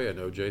McCoy and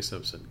O.J.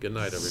 Simpson. Good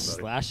night, everybody.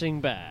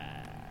 Slashing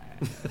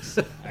backs.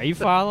 Are you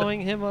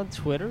following him on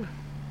Twitter?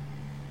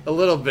 A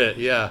little bit,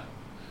 yeah.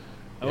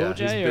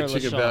 O.J. or he's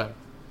bitching LaShawn? about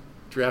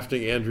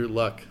drafting Andrew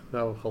Luck.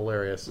 How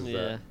hilarious is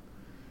that?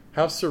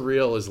 How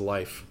surreal is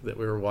life that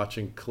we were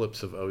watching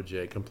clips of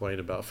O.J. complain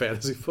about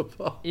fantasy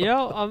football?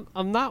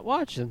 I'm not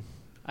watching.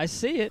 I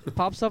see it. It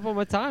pops up on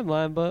my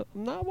timeline, but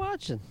I'm not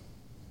watching.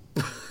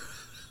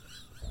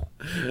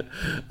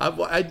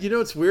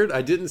 It's weird.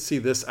 I didn't see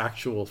this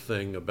actual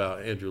thing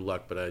about Andrew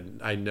Luck, but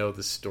I know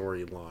the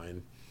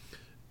storyline.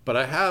 But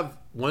I have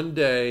one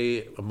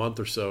day, a month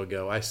or so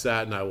ago, I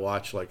sat and I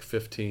watched like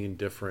 15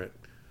 different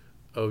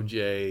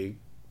OJ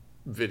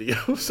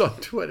videos on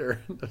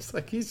Twitter. And I was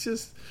like, he's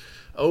just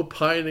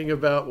opining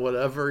about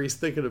whatever he's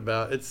thinking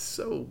about. It's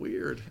so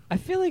weird. I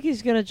feel like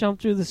he's going to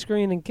jump through the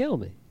screen and kill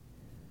me.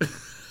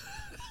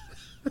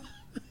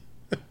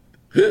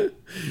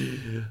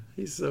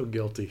 He's so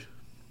guilty.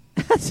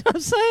 That's what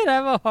I'm saying. I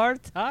have a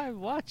hard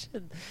time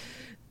watching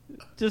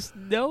just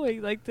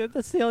knowing like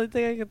that's the only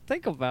thing I can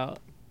think about.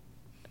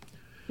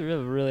 I have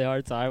a really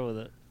hard time with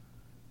it.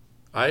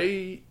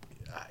 I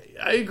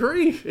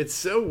agree. It's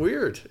so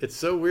weird. It's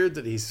so weird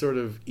that he's sort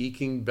of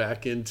eking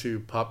back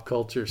into pop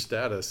culture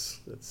status.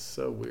 It's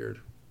so weird.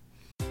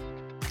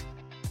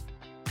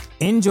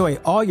 Enjoy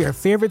all your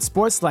favorite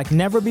sports like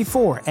never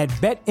before at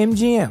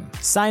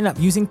BetMGM. Sign up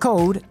using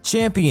code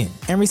CHAMPION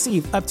and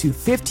receive up to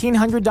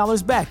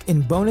 $1,500 back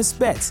in bonus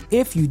bets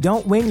if you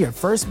don't win your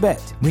first bet.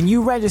 When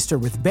you register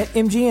with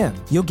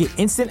BetMGM, you'll get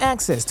instant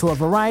access to a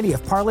variety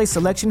of parlay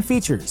selection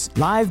features,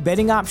 live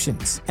betting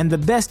options, and the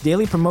best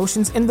daily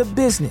promotions in the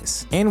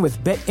business. And with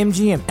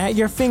BetMGM at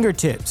your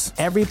fingertips,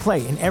 every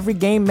play and every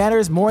game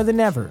matters more than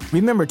ever.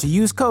 Remember to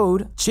use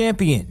code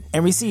CHAMPION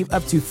and receive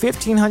up to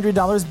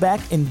 $1,500 back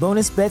in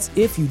bonus bets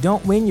if you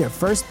don't win your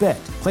first bet.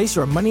 Place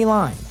your money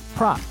line,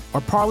 prop,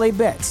 or parlay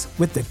bets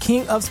with the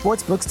king of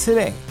sportsbooks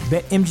today.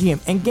 BetMGM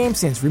and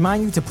GameSense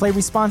remind you to play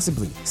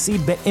responsibly. See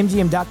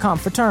BetMGM.com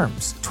for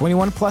terms.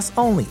 21 plus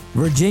only.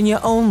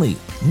 Virginia only.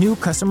 New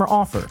customer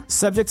offer.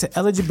 Subject to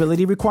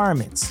eligibility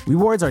requirements.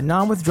 Rewards are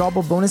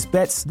non-withdrawable bonus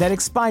bets that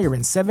expire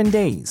in 7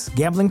 days.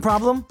 Gambling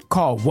problem?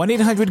 Call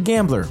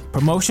 1-800-GAMBLER.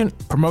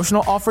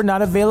 Promotional offer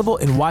not available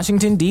in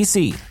Washington,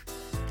 D.C.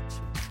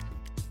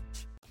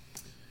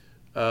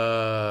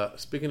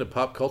 Speaking of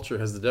pop culture,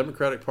 has the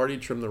Democratic Party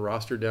trimmed the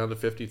roster down to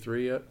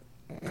 53 yet?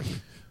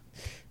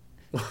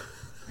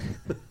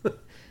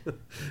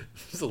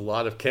 There's a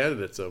lot of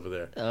candidates over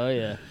there. Oh,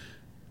 yeah.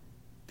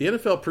 The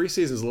NFL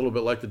preseason is a little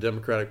bit like the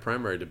Democratic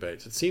primary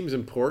debates. It seems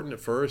important at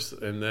first,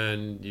 and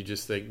then you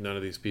just think none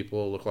of these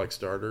people look like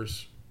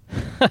starters.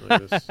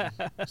 Like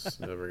it's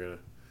never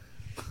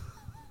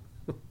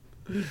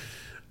going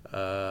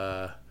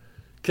to...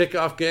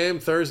 Kickoff game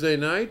Thursday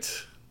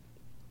night.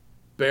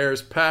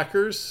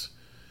 Bears-Packers.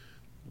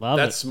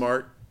 That's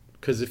smart,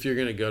 because if you're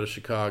going to go to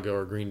Chicago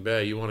or Green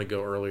Bay, you want to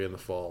go early in the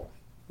fall,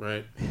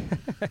 right?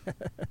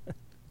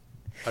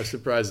 I'm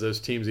surprised those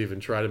teams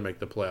even try to make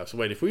the playoffs.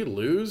 Wait, if we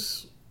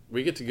lose,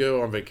 we get to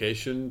go on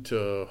vacation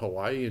to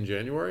Hawaii in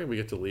January, and we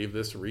get to leave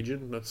this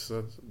region? That's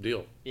a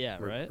deal. Yeah,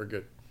 right? We're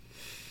good.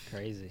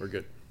 Crazy. We're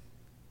good.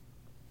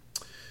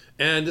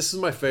 And this is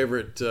my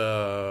favorite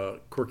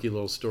quirky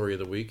little story of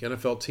the week.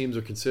 NFL teams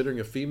are considering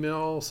a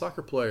female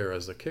soccer player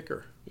as a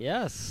kicker.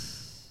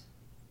 Yes.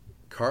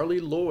 Carly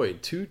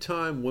Lloyd,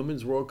 2-time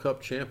Women's World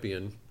Cup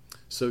champion.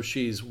 So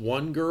she's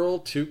one girl,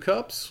 2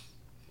 cups?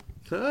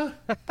 Huh?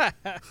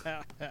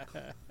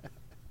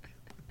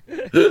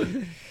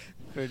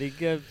 Pretty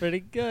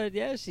good.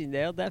 Yeah, she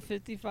nailed that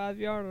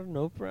 55-yarder,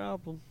 no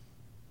problem.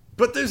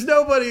 But there's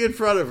nobody in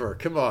front of her.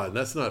 Come on,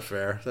 that's not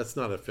fair. That's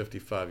not a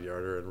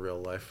 55-yarder in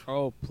real life.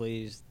 Oh,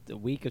 please. The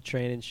week of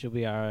training, she'll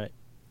be all right.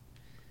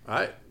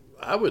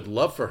 I would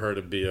love for her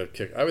to be a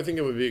kicker. I would think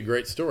it would be a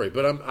great story.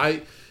 But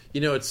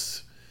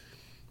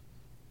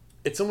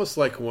it's almost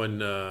like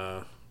when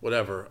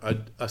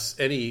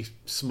any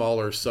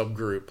smaller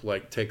subgroup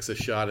like takes a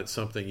shot at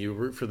something, you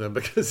root for them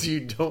because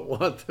you don't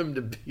want them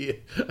to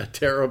be a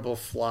terrible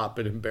flop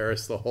and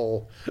embarrass the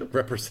whole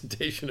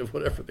representation of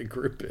whatever the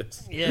group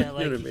is. Yeah,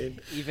 like you know what I mean?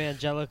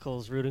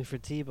 Evangelicals rooting for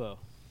Tebow.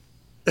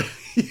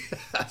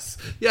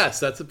 Yes,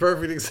 that's a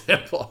perfect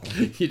example.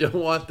 You don't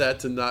want that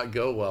to not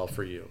go well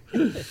for you.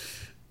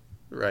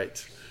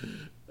 Right.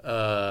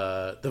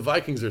 The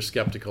Vikings are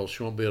skeptical.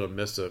 She won't be able to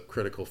miss a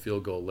critical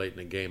field goal late in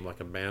a game like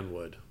a man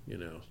would.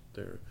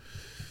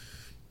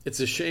 It's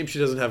a shame she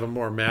doesn't have a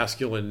more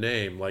masculine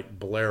name like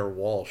Blair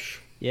Walsh.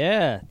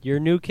 Yeah,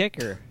 your new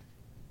kicker.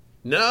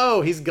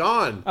 No, he's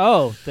gone.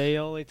 Oh, they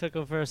only took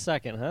him for a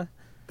second, huh?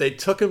 They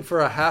took him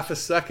for a half a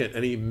second,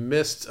 and he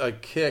missed a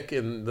kick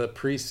in the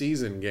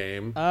preseason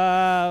game.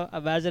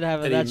 Imagine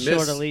having that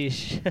short a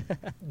leash.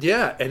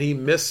 Yeah, and he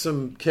missed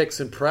some kicks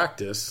in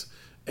practice.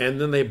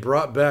 And then they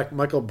brought back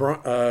Michael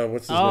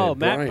what's his name? Oh,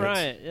 Matt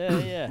Bryant.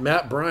 Yeah.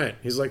 Matt Bryant.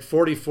 He's like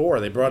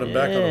 44. They brought him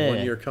back on a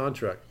 1-year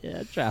contract.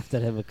 Yeah, I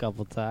drafted him a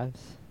couple times.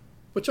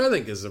 Which I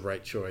think is the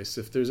right choice.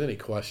 If there's any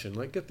question,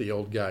 get the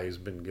old guy who's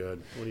been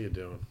good. What are you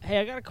doing? Hey,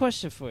 I got a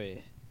question for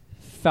you.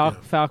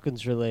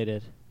 Falcons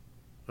related.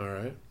 All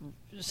right.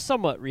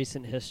 Somewhat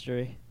recent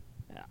history.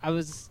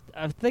 I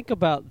think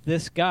about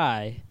this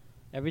guy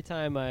every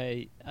time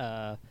I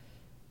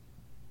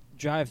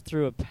drive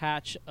through a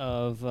patch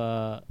of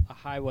a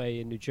highway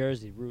in New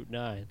Jersey, Route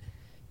 9,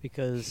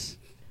 because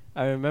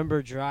I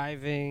remember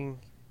driving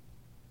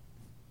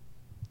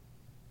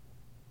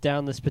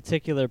down this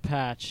particular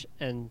patch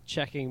and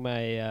checking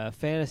my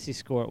fantasy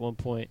score at one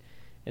point,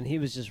 and he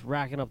was just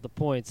racking up the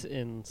points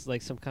in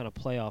like some kind of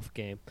playoff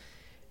game.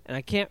 And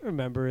I can't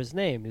remember his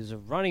name. He was a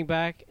running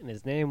back, and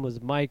his name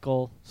was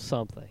Michael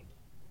something. And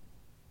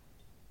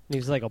he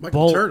was like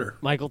Turner.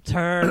 Michael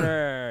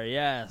Turner,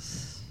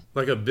 yes.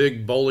 Like a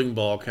big bowling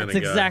ball kind of guy.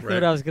 That's exactly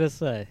what I was going to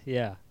say.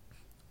 Yeah.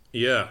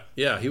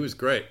 Yeah, he was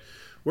great.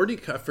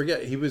 I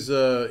forget. He was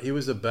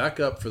a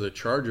backup for the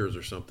Chargers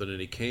or something,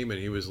 and he came and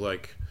he was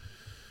like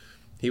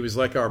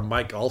our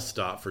Mike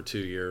Allstott for 2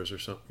 years or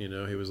something.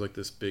 He was like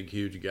this big,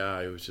 huge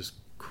guy who was just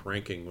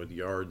cranking with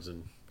yards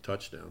and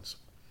touchdowns.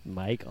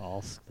 Mike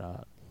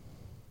Allstott.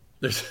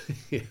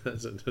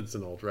 That's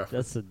an old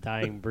reference. That's a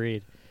dying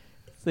breed.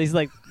 So he's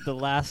like the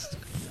last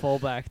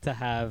fullback to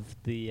have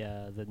the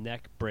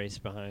neck brace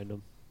behind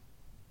him.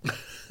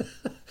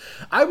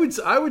 I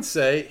would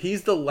say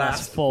he's the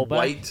last fullback?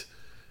 white.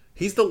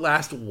 He's the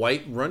last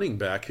white running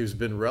back who's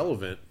been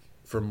relevant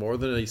for more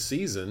than a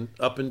season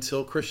up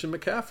until Christian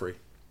McCaffrey.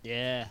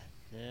 Yeah.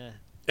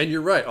 And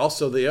you're right.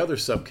 Also, the other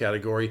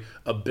subcategory,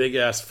 a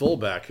big-ass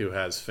fullback who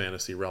has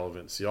fantasy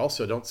relevance. You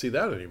also don't see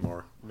that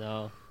anymore.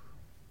 No.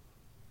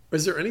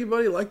 Is there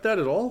anybody like that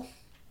at all?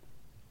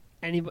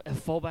 A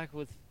fullback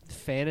with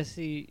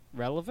fantasy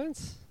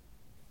relevance?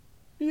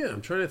 Yeah,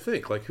 I'm trying to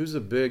think. Like, who's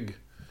a big...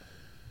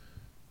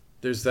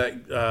 There's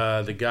that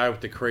the guy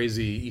with the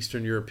crazy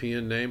Eastern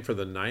European name for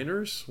the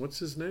Niners. What's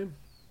his name?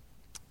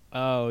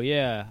 Oh,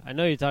 yeah. I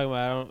know you're talking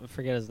about. I don't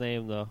forget his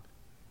name, though.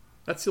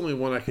 That's the only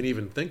one I can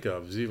even think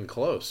of. Is even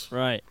close.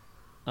 Right.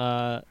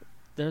 There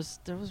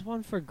was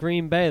one for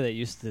Green Bay that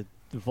used to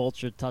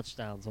vulture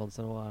touchdowns once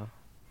in a while.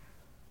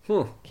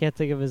 Can't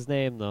think of his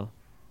name, though.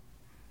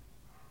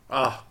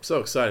 Ah, I'm so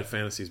excited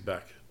fantasy's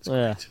back. It's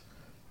great.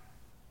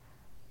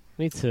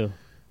 Me too.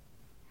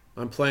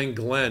 I'm playing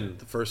Glenn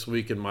the first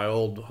week in my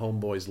old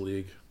Homeboys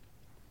League.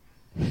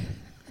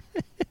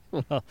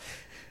 Well,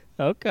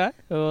 okay.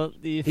 Well,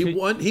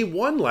 he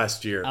won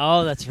last year.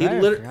 Oh, that's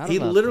right. He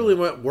literally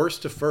went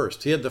worst to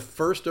first. He had the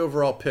first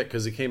overall pick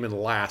because he came in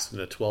last in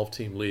a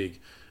 12-team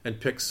league and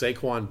picked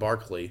Saquon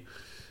Barkley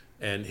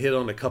and hit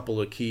on a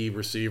couple of key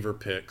receiver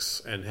picks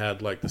and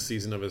had like the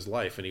season of his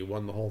life, and he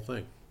won the whole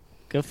thing.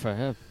 Good for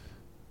him.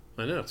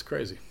 I know, it's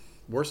crazy.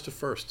 Worst to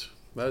first.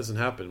 That doesn't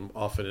happen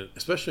often,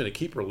 especially in a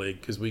keeper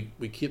league, because we've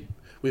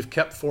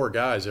kept 4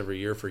 guys every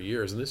year for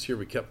years, and this year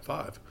we kept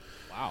 5.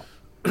 Wow.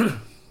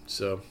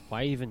 So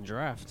why even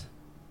draft?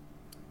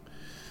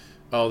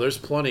 Oh, there's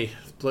plenty.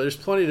 There's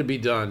plenty to be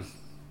done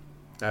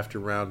after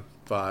round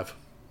 5.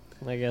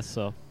 I guess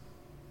so.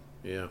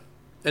 Yeah,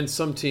 and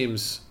some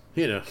teams,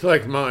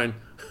 like mine,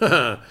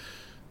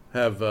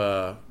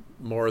 have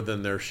more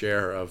than their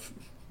share of,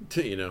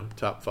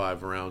 top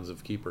 5 rounds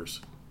of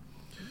keepers.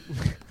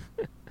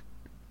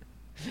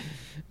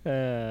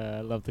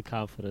 I love the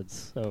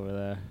confidence over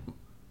there.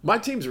 My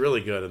team's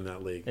really good in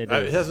that league. It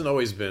hasn't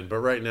always been, but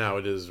right now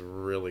it is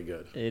really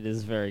good. It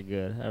is very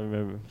good. I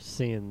remember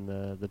seeing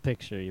the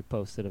picture you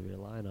posted of your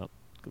lineup.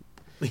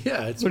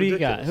 Yeah, it's What do ridiculous. you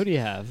got? Who do you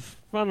have?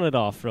 Run it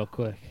off real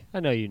quick. I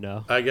know you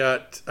know. I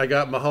got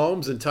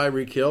Mahomes and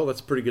Tyreek Hill.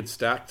 That's a pretty good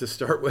stack to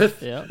start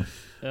with. Yep.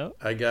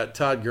 I got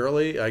Todd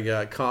Gurley, I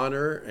got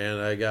Connor,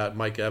 and I got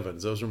Mike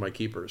Evans. Those are my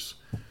keepers.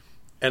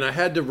 And I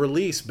had to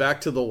release back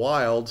to the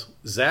wild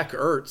Zach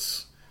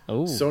Ertz,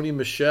 Sony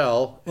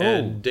Michel,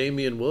 and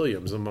Damian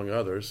Williams, among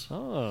others.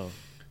 Oh.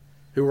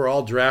 Who were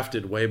all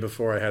drafted way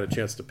before I had a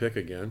chance to pick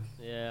again.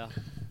 Yeah.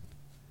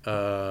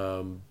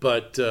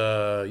 But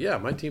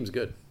my team's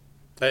good.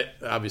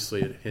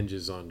 Obviously, it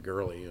hinges on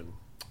Gurley and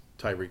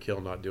Tyreek Hill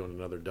not doing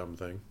another dumb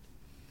thing.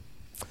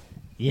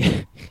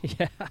 Yeah.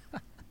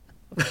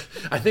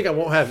 I think I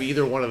won't have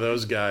either one of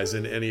those guys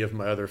in any of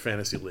my other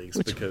fantasy leagues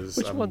because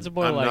which one's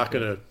more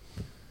likely?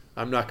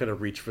 I'm not gonna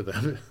reach for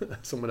them.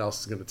 Someone else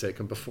is gonna take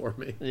them before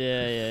me.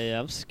 Yeah.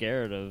 I'm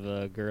scared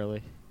of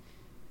Gurley.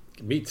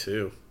 Me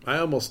too. I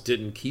almost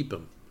didn't keep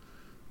him,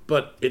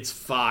 but it's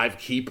 5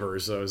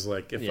 keepers. So I was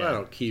like, if I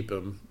don't keep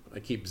him, I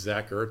keep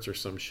Zach Ertz or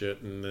some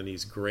shit, and then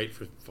he's great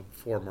for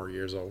 4 more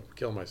years. I'll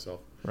kill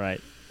myself.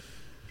 Right.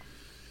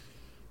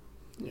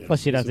 Yeah,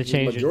 plus, you'd have to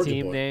change your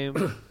team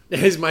name.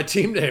 It's my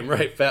team name,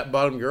 right? Fat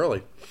Bottom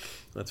Gurley.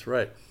 That's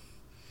right.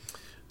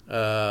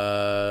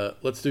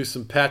 Let's do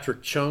some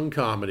Patrick Chung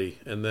comedy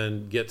and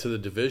then get to the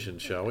division,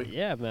 shall we?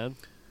 Yeah, man.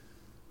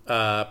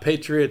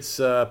 Patriots,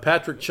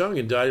 Patrick Chung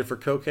indicted for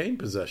cocaine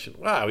possession.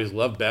 Wow, I always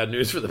love bad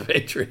news for the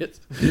Patriots.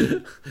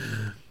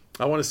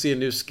 I want to see a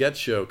new sketch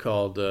show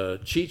called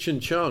Cheech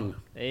and Chung.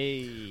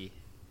 Hey.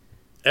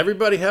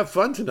 Everybody have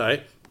fun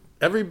tonight.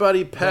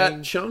 Everybody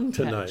Pat Chung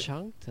tonight. Pat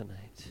Chung tonight.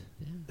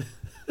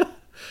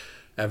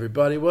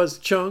 Everybody was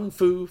Chung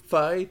Fu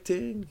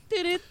fighting.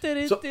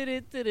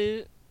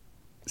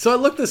 So I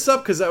looked this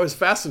up because I was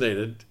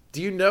fascinated.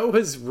 Do you know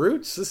his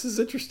roots? This is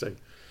interesting.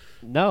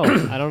 No,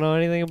 I don't know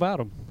anything about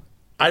him.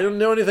 I don't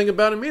know anything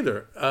about him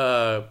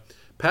either.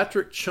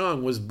 Patrick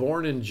Chung was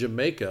born in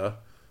Jamaica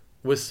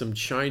with some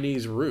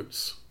Chinese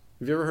roots.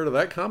 Have you ever heard of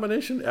that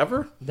combination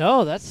ever?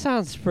 No, that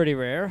sounds pretty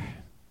rare.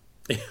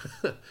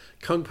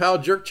 Kung Pao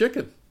jerk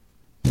chicken.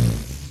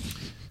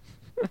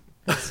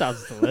 That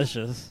sounds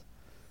delicious.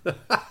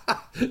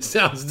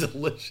 Sounds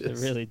delicious.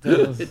 It really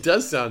does. It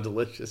does sound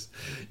delicious.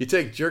 You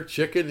take jerk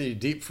chicken and you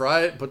deep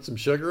fry it, put some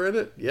sugar in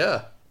it.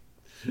 Yeah.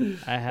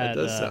 That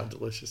does sound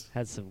delicious.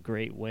 Had some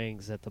great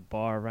wings at the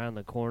bar around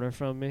the corner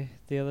from me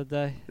the other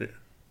day.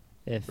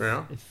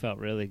 Yeah. It felt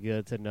really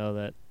good to know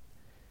that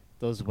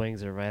those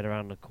wings are right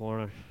around the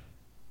corner.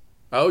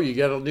 Oh, you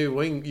got a new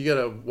wing. You got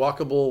a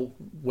walkable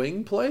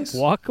wing place?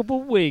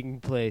 Walkable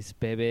wing place,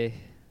 baby.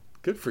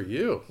 Good for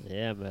you.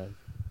 Yeah, man.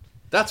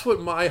 That's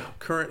what my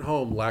current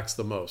home lacks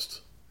the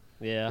most.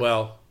 Yeah.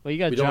 Well, you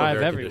got to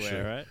drive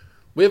everywhere, right?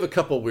 We have a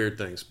couple weird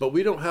things, but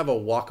we don't have a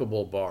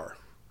walkable bar.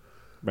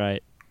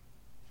 Right.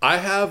 I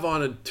have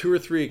on 2 or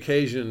 3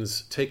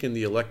 occasions taken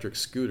the electric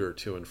scooter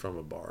to and from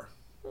a bar,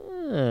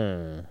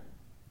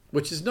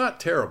 which is not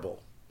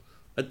terrible.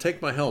 I'd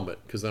take my helmet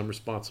because I'm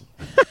responsible.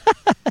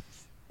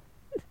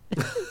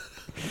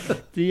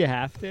 Do you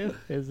have to?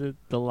 Is it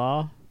the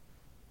law?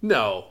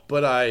 No,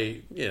 but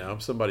I'm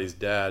somebody's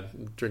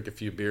dad, drink a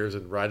few beers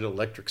and ride an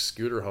electric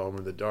scooter home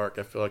in the dark.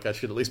 I feel like I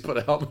should at least put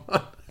a helmet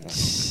on. I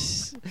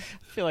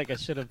feel like I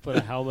should have put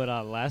a helmet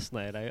on last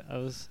night. I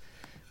was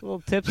a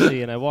little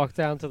tipsy and I walked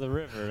down to the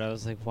river and I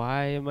was like,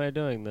 why am I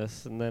doing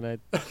this? And then I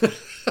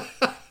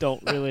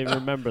don't really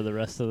remember the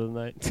rest of the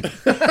night.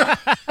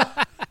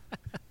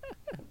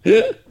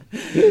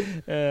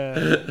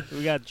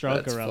 We got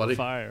drunk That's around funny. the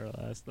fire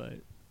last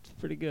night. It's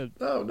pretty good.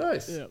 Oh,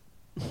 nice. Yeah.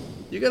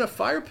 You got a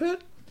fire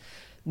pit?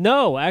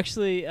 No,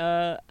 actually,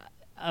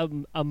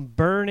 I'm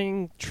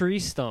burning tree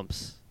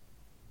stumps.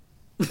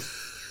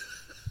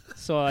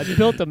 So I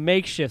built a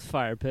makeshift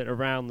fire pit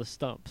around the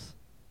stumps.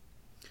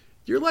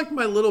 You're like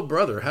my little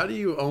brother. How do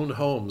you own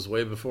homes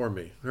way before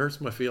me? It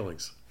hurts my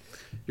feelings.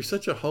 You're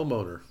such a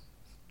homeowner.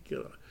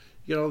 You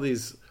get all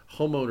these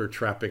homeowner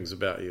trappings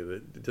about you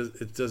that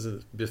it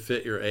doesn't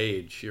befit your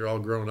age. You're all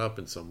grown up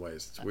in some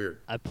ways. It's weird.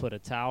 I put a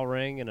towel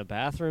ring in a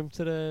bathroom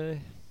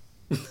today.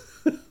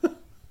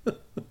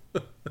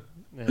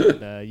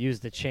 And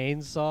used a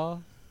chainsaw.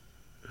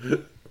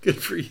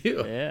 Good for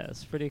you. Yeah,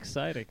 it's pretty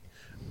exciting.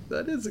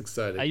 That is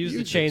exciting. I used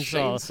a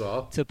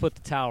chainsaw to put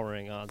the towel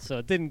ring on, so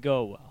it didn't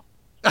go well.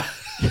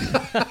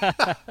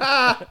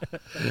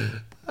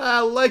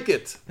 I like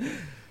it.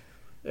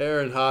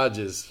 Aaron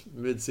Hodges,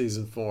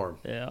 mid-season form.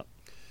 Yeah.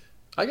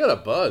 I got a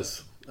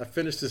buzz. I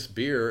finished this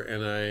beer,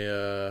 and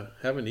I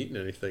haven't eaten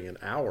anything in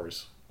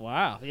hours.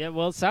 Wow. Yeah,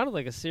 well, it sounded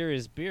like a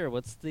serious beer.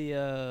 What's the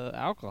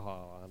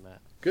alcohol on that?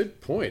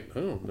 Good point. I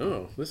don't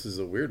know. This is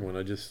a weird one.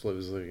 It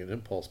was like an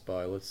impulse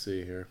buy. Let's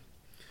see here.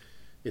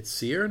 It's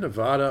Sierra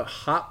Nevada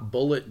Hot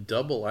Bullet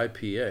Double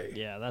IPA.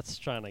 Yeah, that's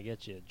trying to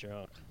get you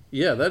drunk.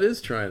 Yeah, that is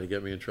trying to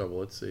get me in trouble.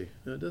 Let's see.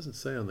 No, it doesn't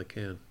say on the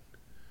can.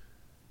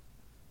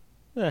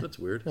 That's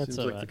weird. That's Seems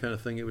like right. the kind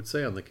of thing it would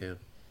say on the can.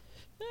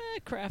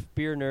 Craft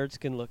beer nerds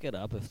can look it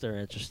up if they're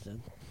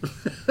interested.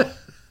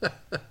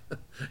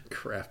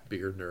 Craft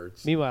beer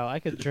nerds. Meanwhile, I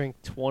could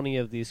drink 20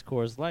 of these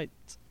Coors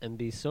Lights and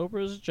be sober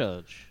as a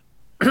judge.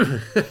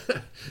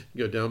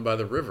 Go down by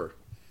the river.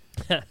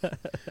 That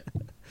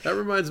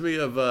reminds me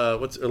of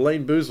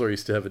Elaine Boozler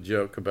used to have a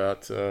joke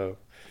about a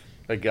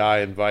guy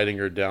inviting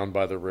her down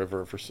by the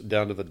river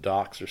down to the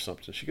docks or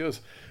something. She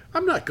goes,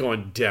 "I'm not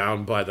going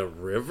down by the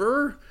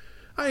river.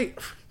 I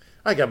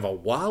have a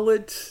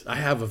wallet. I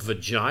have a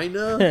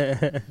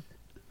vagina. I'm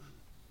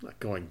not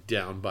going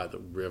down by the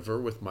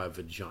river with my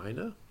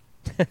vagina."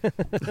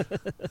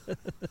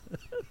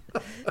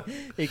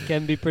 It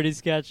can be pretty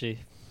sketchy.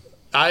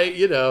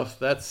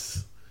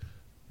 That's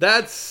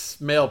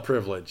male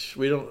privilege.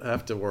 We don't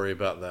have to worry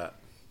about that.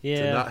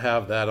 Yeah. To not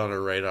have that on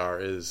our radar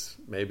is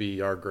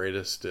maybe our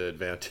greatest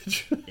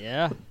advantage.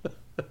 Yeah.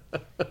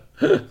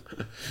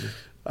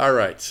 All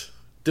right.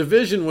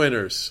 Division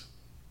winners.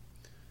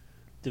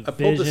 I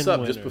pulled this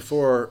up just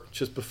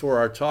before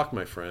our talk,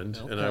 my friend,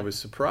 and I was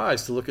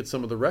surprised to look at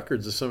some of the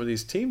records of some of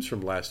these teams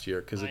from last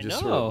year because it just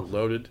sort of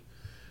loaded.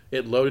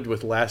 It loaded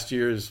with last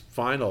year's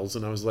finals,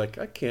 and I was like,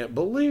 I can't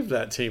believe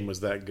that team was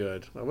that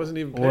good. I wasn't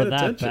even paying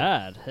attention. Or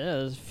that bad. Yeah,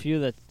 there's a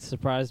few that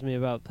surprised me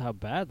about how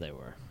bad they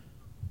were.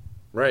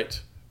 Right.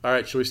 All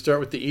right, shall we start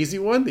with the easy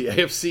one, the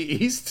AFC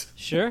East?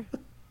 Sure.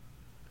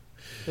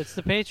 It's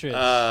the Patriots.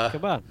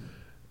 Come on.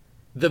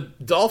 The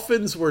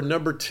Dolphins were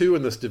number 2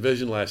 in this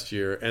division last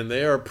year, and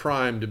they are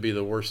primed to be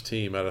the worst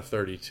team out of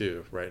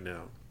 32 right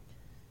now.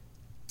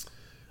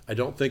 I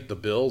don't think the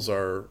Bills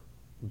are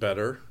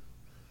better.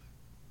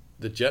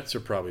 The Jets are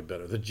probably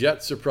better. The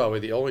Jets are probably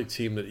the only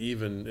team that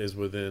even is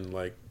within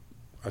like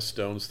a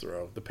stone's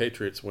throw. The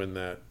Patriots win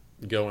that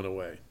going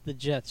away. The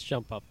Jets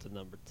jump up to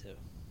number 2.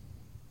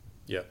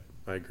 Yep,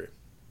 I agree.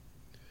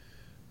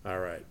 All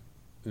right.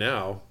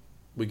 Now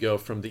we go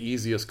from the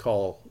easiest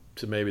call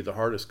to maybe the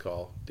hardest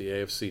call, the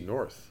AFC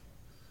North.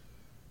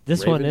 This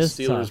Ravens, one is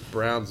Steelers, tough.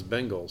 Browns,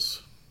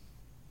 Bengals.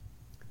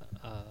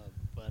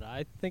 But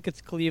I think it's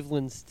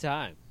Cleveland's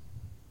time.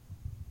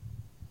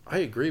 I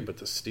agree, but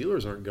the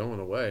Steelers aren't going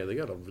away. They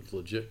got a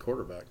legit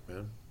quarterback,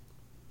 man.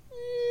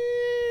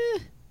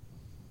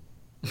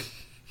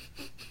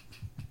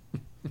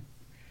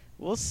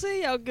 We'll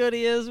see how good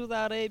he is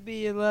without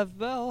AB and Lev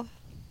Bell.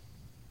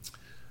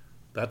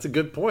 That's a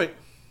good point.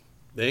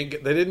 They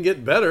didn't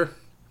get better.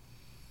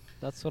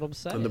 That's what I'm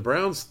saying. And the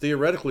Browns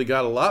theoretically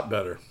got a lot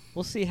better.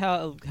 We'll see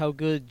how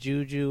good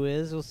Juju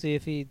is. We'll see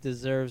if he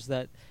deserves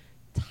that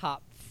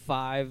top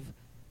 5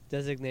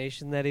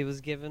 designation that he was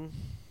given.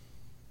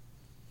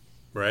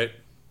 Right?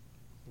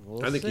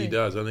 We'll I think see. he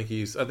does. I think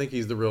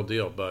he's the real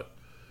deal. But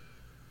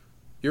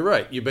you're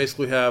right. You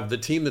basically have the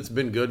team that's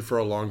been good for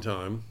a long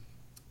time,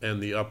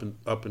 and the up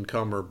and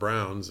comer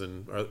Browns.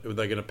 And are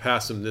they going to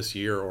pass him this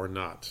year or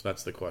not?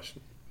 That's the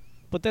question.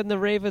 But then the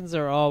Ravens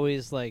are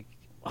always like,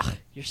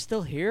 "You're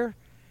still here?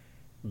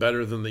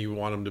 better than you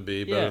want them to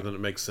be, better Yeah. than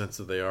it makes sense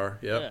that they are.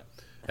 Yep.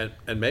 Yeah.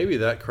 And maybe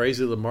that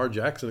crazy Lamar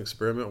Jackson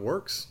experiment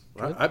works.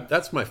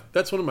 That's one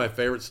of my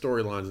favorite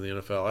storylines in the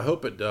NFL. I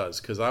hope it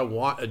does because I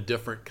want a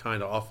different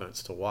kind of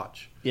offense to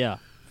watch. Yeah,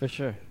 for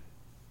sure.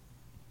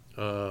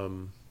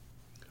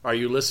 Are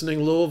you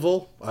listening,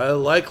 Louisville? I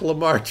like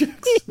Lamar Jackson.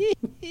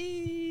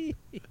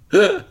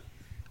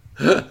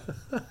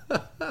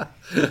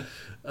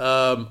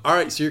 All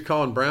right, so you're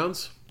calling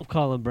Browns? I'm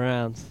calling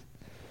Browns.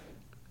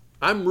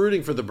 I'm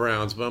rooting for the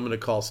Browns, but I'm going to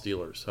call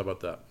Steelers. How about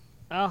that?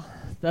 Oh,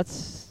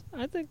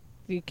 I think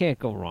you can't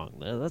go wrong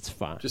there. That's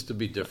fine. Just to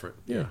be different.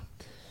 Yeah.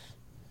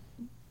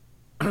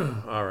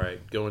 All right,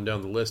 going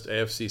down the list,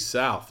 AFC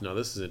South. Now,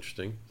 this is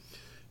interesting.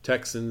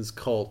 Texans,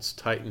 Colts,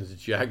 Titans,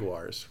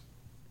 Jaguars.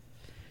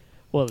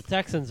 Well, the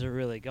Texans are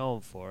really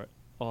going for it.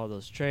 All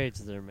those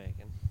trades they're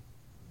making.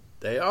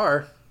 They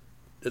are.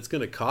 It's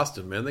going to cost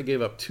them, man. They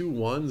gave up 2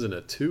 1s and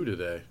a 2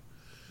 today.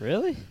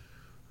 Really?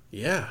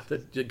 Yeah.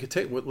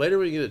 Later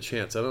when you get a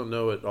chance. I don't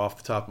know it off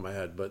the top of my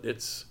head, but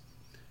it's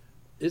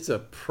a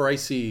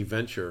pricey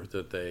venture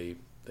that they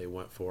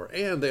went for.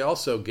 And they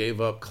also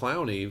gave up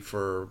Clowney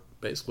for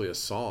basically a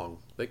song.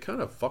 They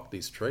kind of fucked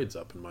these trades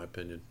up, in my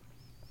opinion.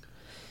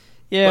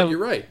 Yeah, but you're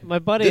right. My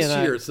buddy this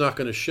and year it's not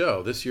going to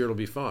show. This year it'll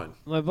be fine.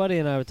 My buddy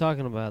and I were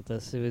talking about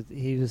this.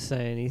 He was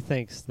saying he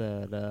thinks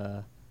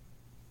that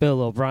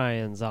Bill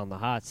O'Brien's on the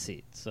hot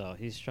seat, so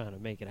he's trying to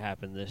make it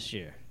happen this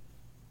year.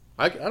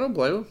 I don't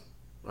blame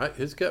him.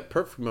 He's got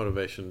perfect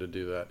motivation to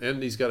do that,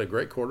 and he's got a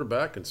great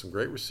quarterback and some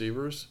great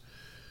receivers.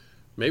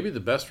 Maybe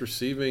the best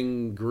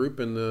receiving group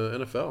in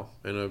the NFL,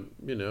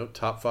 and a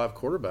top 5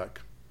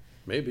 quarterback.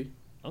 Maybe.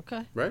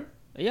 Okay. Right?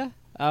 Yeah.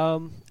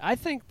 I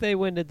think they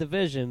win the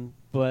division,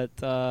 but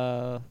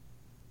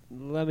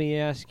let me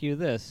ask you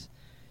this.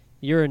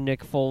 You're a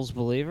Nick Foles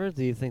believer.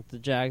 Do you think the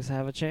Jags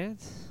have a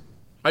chance?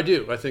 I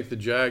do. I think the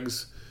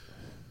Jags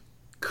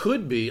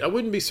could be. I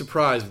wouldn't be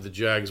surprised if the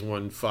Jags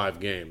won 5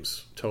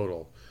 games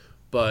total.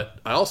 But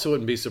I also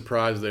wouldn't be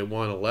surprised if they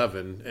won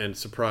 11 and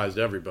surprised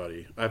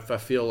everybody. I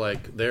feel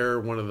like they're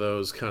one of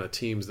those kind of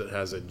teams that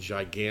has a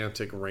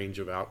gigantic range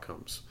of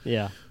outcomes.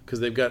 Yeah. Because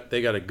they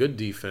got a good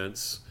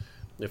defense.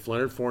 If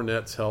Leonard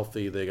Fournette's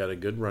healthy, they got a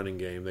good running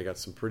game. They got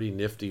some pretty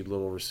nifty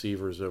little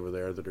receivers over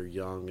there that are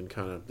young and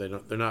kind of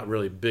they're not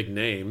really big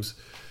names.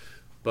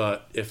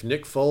 But if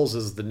Nick Foles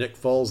is the Nick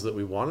Foles that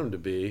we want him to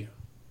be,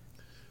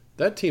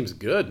 that team's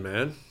good,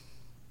 man.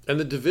 And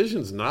the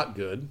division's not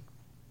good.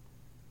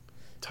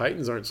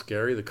 Titans aren't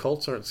scary. The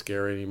Colts aren't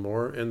scary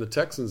anymore. And the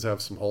Texans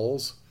have some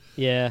holes.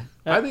 Yeah.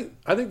 I think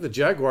the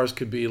Jaguars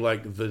could be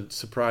like the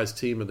surprise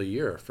team of the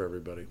year for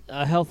everybody.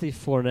 A healthy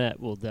Fournette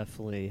will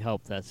definitely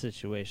help that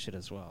situation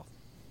as well.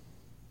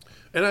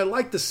 And I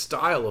like the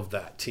style of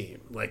that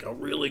team. Like a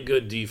really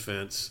good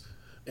defense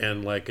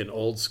and like an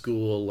old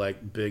school,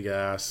 like big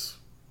ass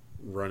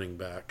running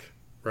back,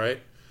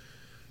 right?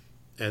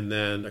 And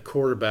then a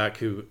quarterback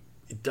who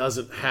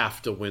doesn't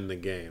have to win the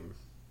game,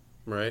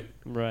 right?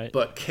 Right.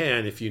 But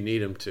can if you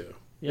need him to.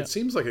 Yep. It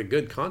seems like a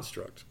good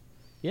construct.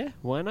 Yeah,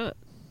 why not?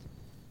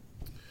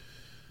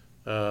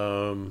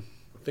 I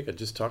think I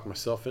just talked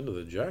myself into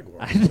the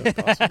Jaguars. Is that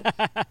possible?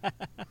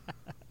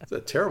 It's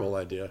a terrible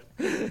idea.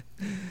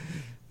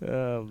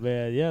 Oh,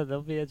 man. Yeah,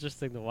 they'll be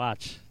interesting to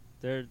watch.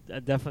 They're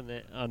a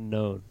definite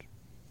unknown.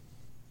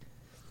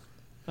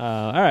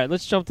 All right,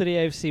 let's jump to the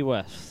AFC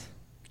West.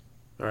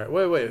 All right,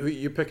 wait. Who,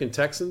 you picking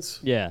Texans?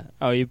 Yeah.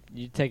 Oh, you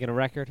taking a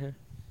record here?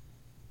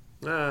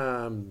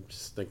 I'm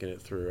just thinking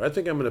it through. I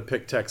think I'm going to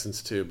pick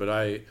Texans too, but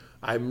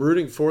I'm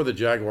rooting for the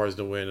Jaguars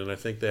to win, and I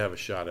think they have a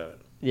shot at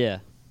it. Yeah.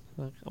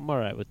 I'm all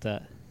right with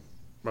that.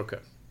 Okay.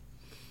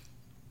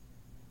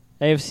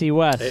 AFC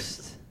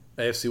West.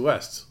 AFC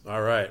West.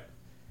 All right.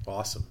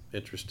 Awesome.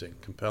 Interesting.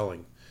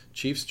 Compelling.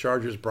 Chiefs,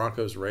 Chargers,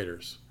 Broncos,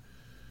 Raiders.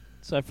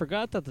 So I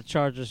forgot that the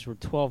Chargers were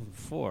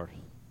 12-4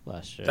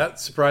 last year.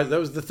 That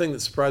was the thing that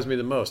surprised me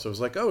the most. I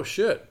was like, oh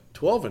shit,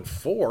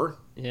 12-4.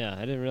 Yeah, I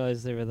didn't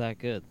realize they were that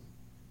good.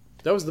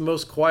 That was the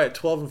most quiet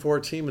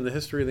 12-4 team in the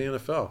history of the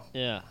NFL.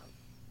 Yeah.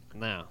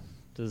 Now,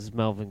 does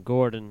Melvin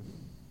Gordon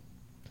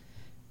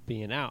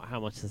being out, how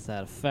much does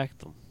that affect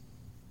them?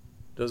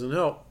 Doesn't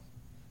help.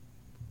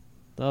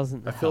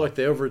 Doesn't I feel like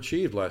they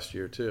overachieved last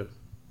year too.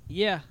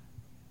 Yeah,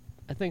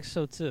 I think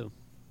so too.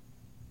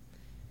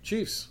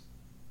 Chiefs.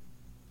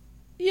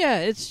 Yeah,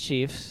 it's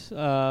Chiefs.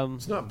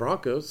 It's not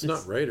Broncos. It's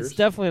not Raiders. It's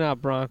definitely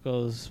not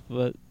Broncos,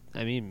 but,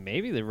 I mean,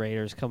 maybe the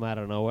Raiders come out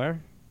of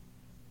nowhere.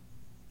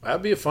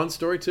 That'd be a fun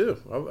story too.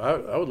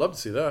 I would love to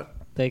see that.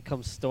 They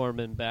come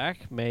storming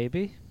back,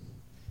 maybe.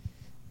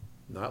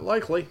 Not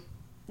likely.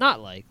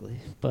 Not likely,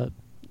 but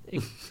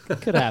it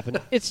could happen.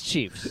 It's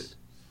Chiefs.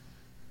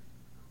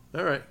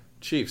 All right,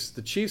 Chiefs.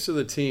 The Chiefs are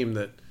the team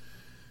that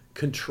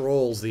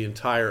controls the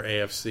entire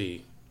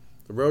AFC.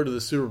 The road to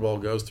the Super Bowl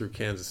goes through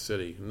Kansas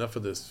City. Enough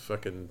of this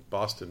fucking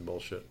Boston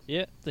bullshit.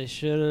 Yeah, they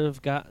should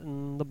have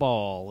gotten the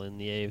ball in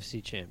the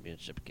AFC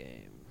Championship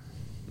game.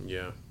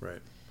 Yeah,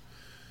 right.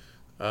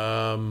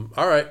 All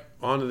right,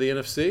 on to the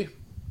NFC.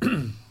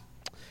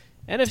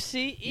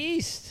 NFC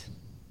East.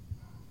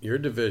 Your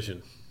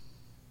division.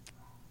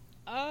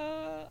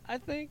 I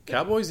think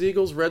Cowboys,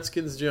 Eagles,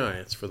 Redskins,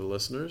 Giants for the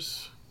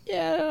listeners.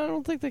 Yeah, I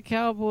don't think the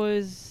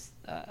Cowboys.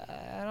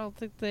 I don't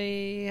think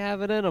they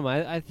have it in them.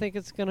 I think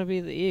it's going to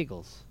be the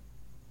Eagles.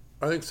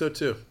 I think so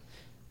too.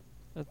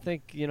 I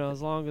think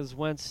as long as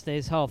Wentz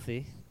stays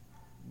healthy,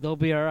 they'll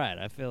be all right.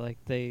 I feel like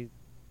they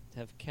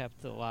have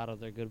kept a lot of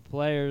their good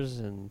players,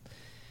 and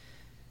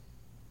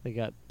they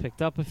got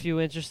picked up a few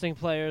interesting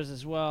players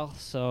as well.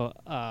 So,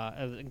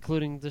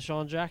 including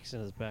Deshaun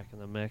Jackson is back in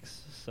the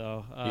mix.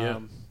 So,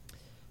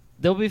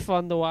 they'll be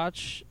fun to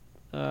watch.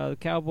 The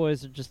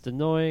Cowboys are just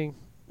annoying.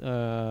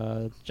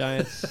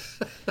 Giants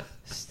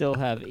still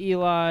have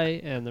Eli,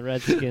 and the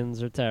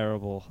Redskins are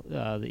terrible.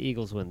 The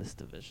Eagles win this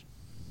division.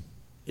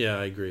 Yeah,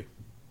 I agree.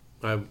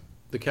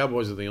 The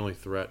Cowboys are the only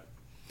threat.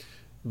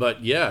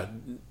 But, yeah,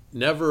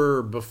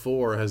 never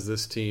before has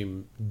this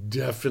team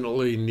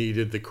definitely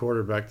needed the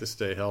quarterback to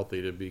stay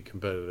healthy to be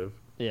competitive.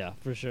 Yeah,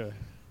 for sure.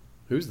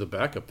 Who's the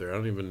backup there? I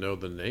don't even know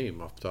the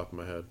name off the top of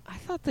my head. I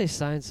thought they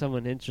signed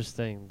someone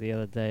interesting the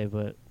other day,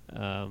 but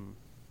I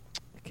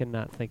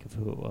cannot think of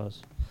who it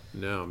was.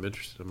 Now I'm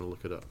interested. I'm going to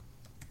look it up.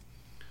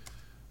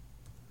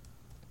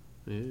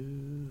 Yeah,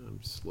 I'm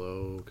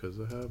slow because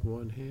I have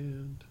one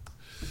hand.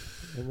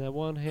 And that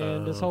one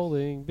hand is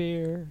holding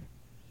beer.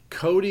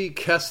 Cody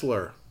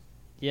Kessler.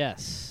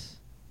 Yes.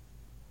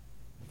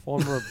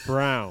 Former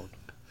Brown.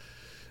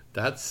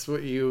 That's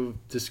what you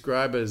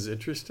describe as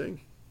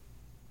interesting?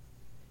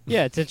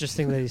 Yeah, it's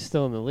interesting that he's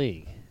still in the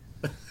league.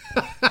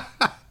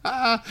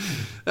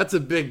 That's a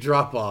big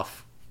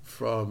drop-off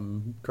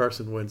from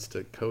Carson Wentz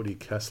to Cody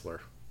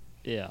Kessler.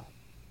 Yeah.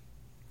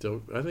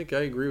 So I think I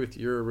agree with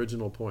your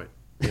original point.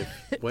 If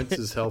Wentz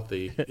is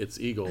healthy, it's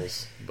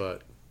Eagles,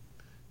 but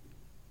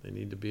they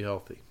need to be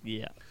healthy.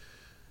 Yeah.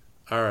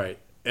 All right.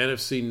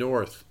 NFC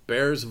North.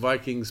 Bears,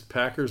 Vikings,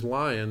 Packers,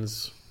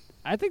 Lions.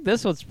 I think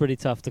this one's pretty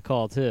tough to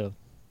call, too.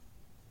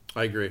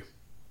 I agree.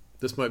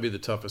 This might be the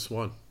toughest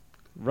one.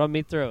 Run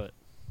me through it.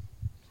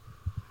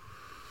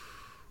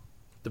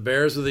 The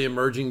Bears are the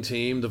emerging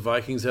team. The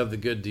Vikings have the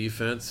good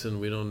defense,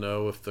 and we don't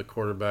know if the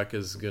quarterback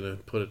is going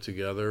to put it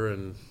together,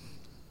 and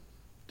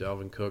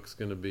Dalvin Cook's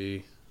going to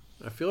be...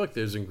 I feel like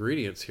there's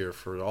ingredients here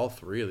for all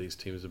three of these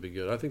teams to be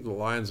good. I think the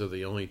Lions are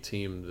the only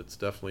team that's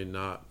definitely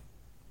not...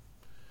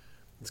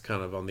 It's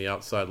kind of on the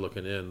outside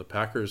looking in. The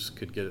Packers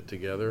could get it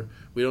together.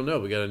 We don't know.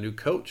 We got a new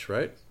coach,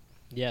 right?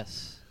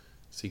 Yes.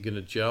 Is he going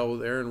to gel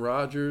with Aaron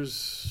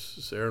Rodgers?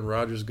 Is Aaron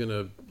Rodgers going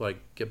to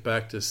get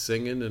back to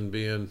singing and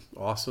being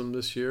awesome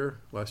this year?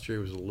 Last year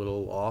he was a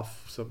little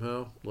off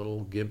somehow, a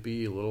little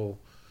gimpy, a little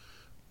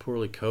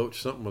poorly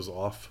coached. Something was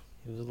off.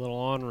 He was a little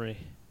ornery.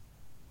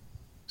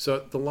 So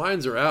the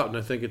Lions are out, and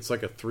I think it's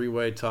like a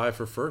three-way tie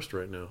for first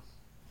right now.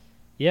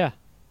 Yeah,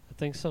 I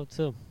think so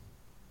too.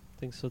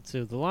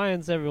 The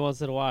Lions every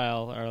once in a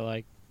while are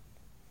like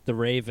the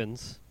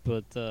Ravens,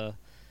 but I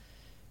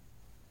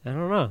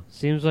don't know.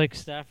 Seems like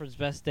Stafford's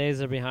best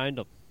days are behind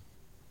him.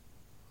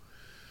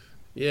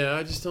 Yeah,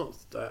 I just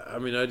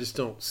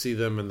don't see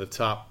them in the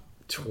top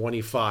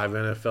 25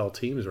 NFL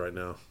teams right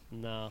now.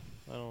 No,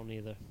 I don't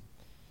either.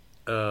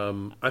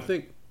 Gun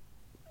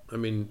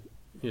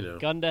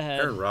to head.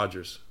 Aaron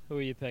Rodgers. Who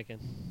are you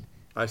picking?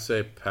 I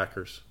say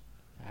Packers.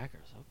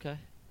 Packers, okay.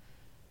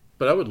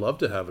 But I would love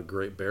to have a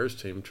great Bears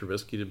team,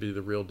 Trubisky to be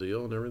the real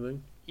deal and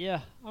everything. Yeah,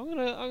 I'm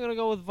gonna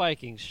go with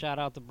Vikings. Shout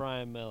out to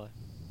Brian Miller.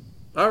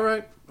 All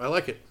right, I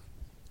like it.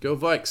 Go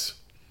Vikes.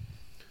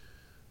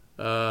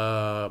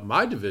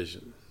 My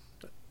division,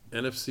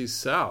 NFC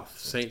South,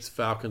 Saints,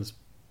 Falcons,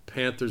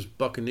 Panthers,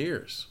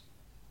 Buccaneers.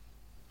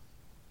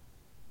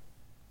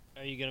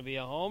 Are you gonna be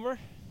a homer?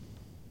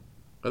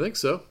 I think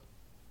so.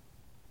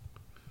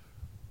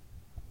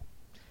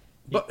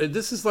 But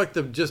this is like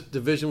the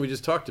division we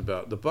just talked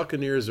about. The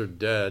Buccaneers are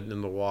dead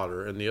in the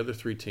water, and the other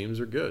three teams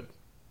are good.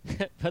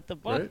 But the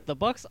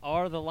Bucs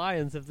are the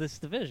Lions of this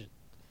division.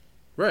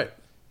 Right.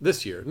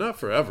 This year. Not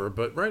forever,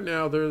 but right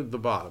now they're the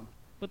bottom.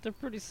 But they're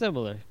pretty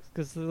similar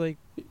because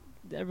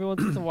every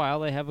once in a while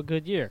they have a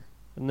good year.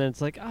 And then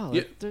it's like,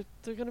 they're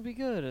going to be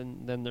good,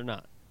 and then they're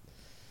not.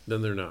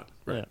 Right.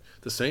 Yeah.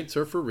 The Saints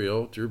are for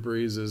real. Drew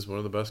Brees is one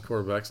of the best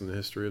quarterbacks in the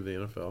history of the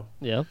NFL.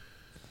 Yeah.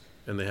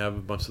 And they have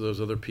a bunch of those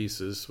other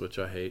pieces, which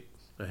I hate.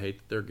 I hate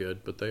that they're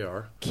good, but they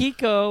are.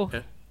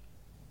 Kiko.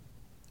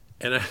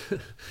 And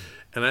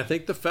I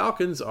think the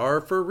Falcons are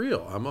for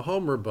real. I'm a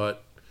homer,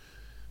 but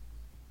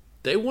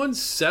they won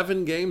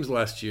 7 games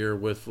last year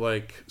with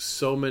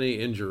so many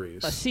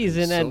injuries.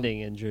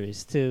 Season-ending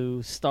injuries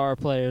to star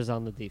players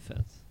on the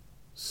defense.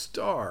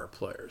 Star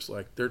players,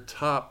 their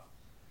top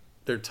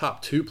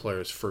 2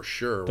 players for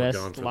sure best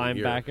were gone for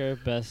linebacker, the year.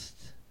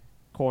 Best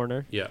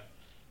corner. Yeah.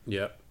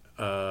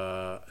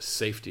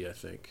 Safety, I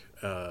think.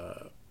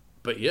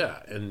 But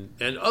yeah,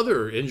 and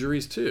other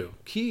injuries too.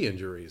 Key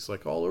injuries,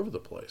 all over the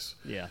place.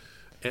 Yeah.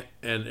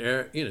 And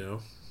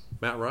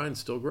Matt Ryan's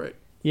still great.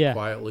 Yeah.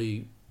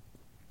 Quietly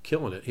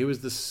killing it. He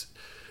was this.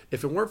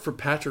 If it weren't for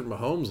Patrick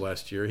Mahomes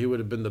last year, he would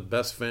have been the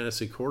best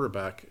fantasy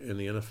quarterback in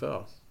the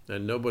NFL.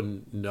 And no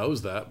one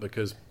knows that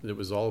because it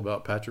was all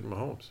about Patrick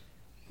Mahomes.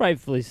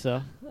 Rightfully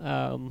so.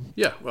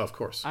 Yeah, well, of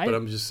course. But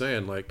I'm just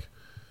saying, like,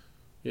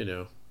 you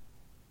know,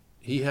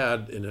 he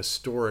had an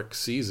historic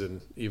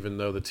season, even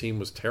though the team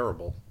was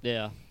terrible.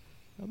 Yeah.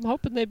 I'm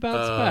hoping they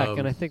bounce back,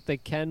 and I think they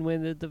can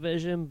win the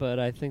division, but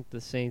I think the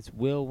Saints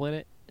will win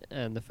it,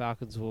 and the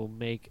Falcons will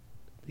make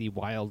the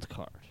wild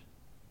card.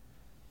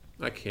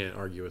 I can't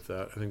argue with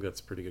that. I think that's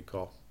a pretty good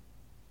call.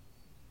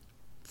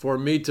 For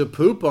me to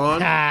poop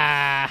on.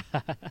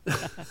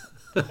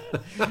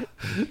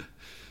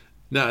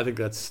 No, I think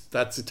that's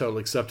a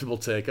totally acceptable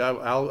take.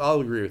 I'll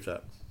agree with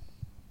that.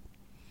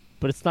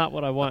 But it's not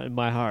what I want in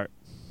my heart.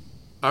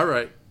 All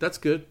right, that's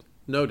good.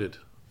 Noted.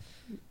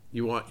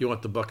 You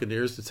want the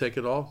Buccaneers to take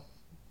it all?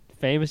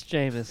 Famous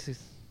Jameis.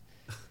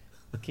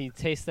 Can you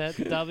taste that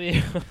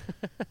W?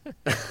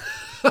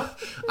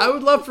 I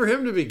would love for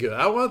him to be good.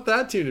 I want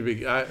that team to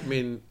be. I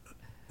mean,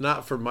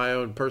 not for my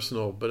own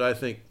personal, but I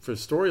think for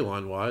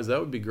storyline wise, that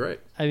would be great.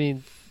 I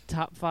mean,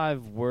 top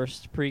 5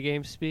 worst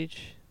pregame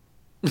speech.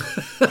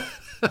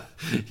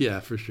 Yeah,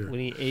 for sure. When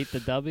he ate the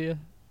W.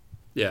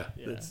 Yeah,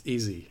 it's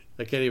easy.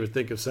 I can't even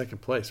think of second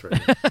place right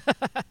now.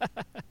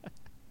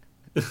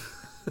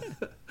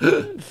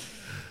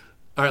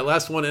 All right,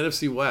 last one,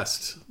 NFC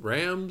West.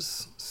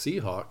 Rams,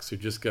 Seahawks, who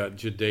just got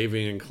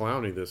Jadeveon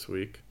Clowney this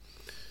week.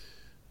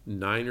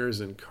 Niners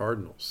and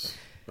Cardinals.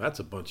 That's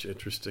a bunch of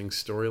interesting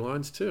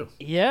storylines, too.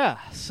 Yeah,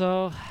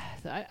 so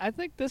I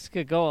think this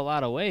could go a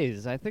lot of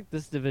ways. I think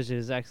this division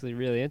is actually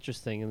really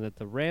interesting in that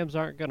the Rams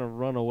aren't going to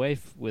run away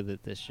with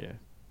it this year.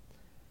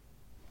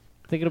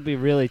 I think it'll be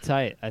really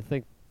tight. I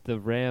think the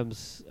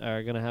Rams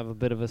are going to have a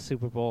bit of a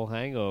Super Bowl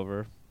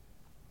hangover,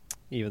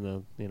 even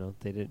though, you know,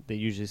 they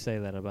usually say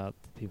that about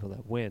the people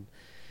that win.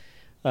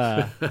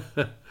 But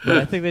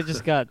I think they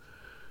just got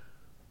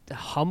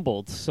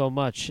humbled so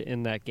much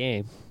in that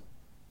game.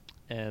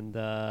 And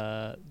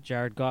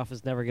Jared Goff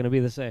is never going to be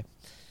the same.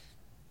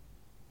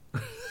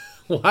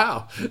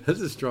 Wow, that's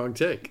a strong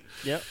take.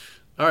 Yep.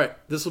 All right,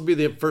 this will be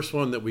the first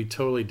one that we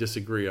totally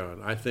disagree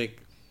on. I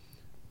think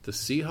the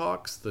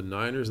Seahawks, the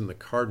Niners, and the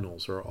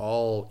Cardinals are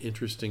all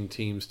interesting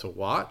teams to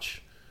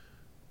watch,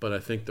 but I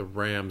think the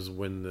Rams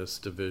win this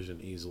division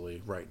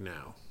easily right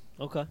now.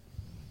 Okay.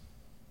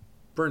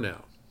 For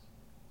now.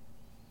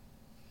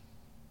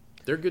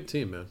 They're a good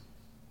team, man.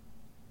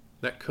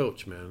 That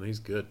coach, man, he's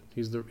good.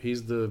 He's the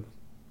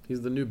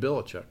new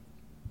Belichick.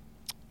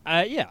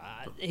 Yeah,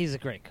 he's a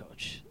great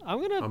coach.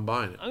 I'm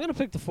buying it. I'm gonna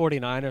pick the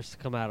 49ers to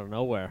come out of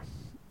nowhere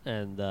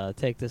and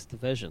take this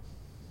division.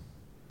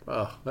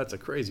 Oh, that's a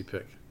crazy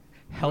pick.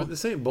 But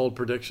this ain't bold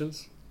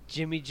predictions.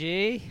 Jimmy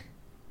G.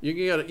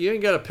 You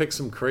ain't gotta pick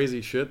some crazy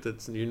shit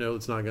that's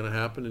it's not gonna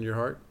happen in your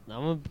heart.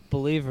 I'm a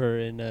believer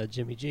in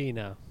Jimmy G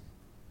now.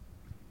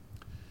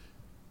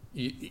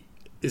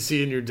 Is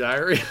he in your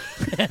diary?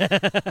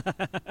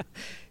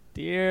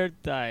 Dear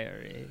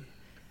diary.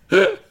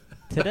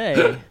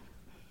 Today,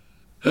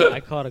 I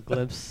caught a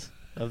glimpse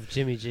of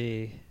Jimmy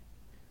G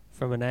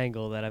from an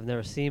angle that I've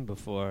never seen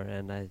before,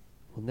 and I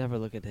will never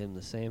look at him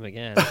the same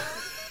again.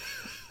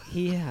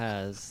 He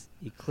has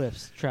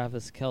eclipsed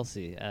Travis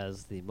Kelce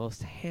as the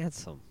most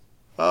handsome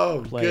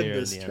player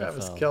goodness, in the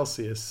Travis NFL.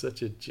 Kelce is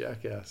such a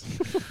jackass.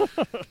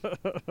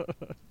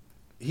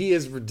 He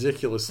is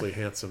ridiculously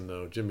handsome,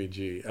 though, Jimmy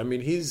G. I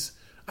mean,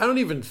 I don't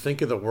even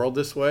think of the world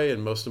this way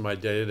in most of my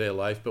day-to-day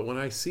life, but when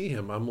I see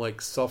him, I'm like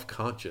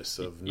self-conscious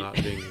of not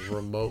being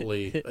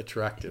remotely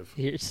attractive.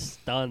 You're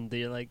stunned.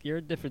 You're like, you're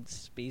a different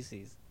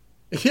species.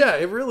 Yeah,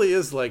 it really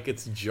is like,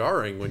 it's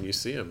jarring when you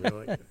see him.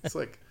 You're like, it's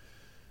like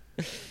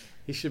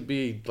he should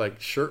be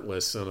like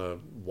shirtless in a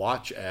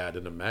watch ad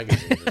in a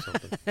magazine or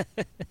something.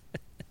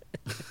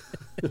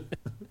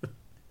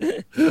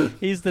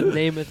 He's the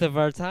Namath of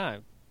our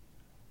time.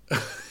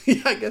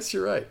 Yeah, I guess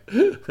you're right.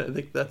 I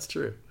think that's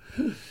true.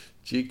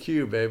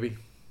 GQ, baby.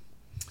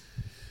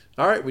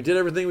 All right, we did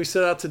everything we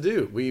set out to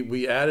do.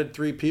 We added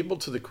 3 people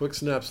to the Quick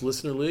Snaps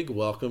Listener League.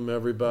 Welcome,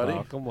 everybody.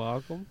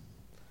 Welcome.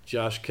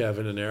 Josh,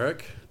 Kevin, and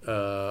Eric.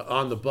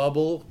 On the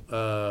Bubble,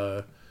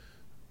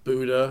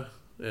 Buddha,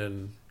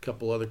 and a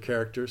couple other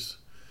characters.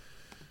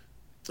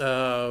 We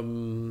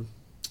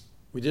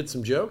did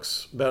some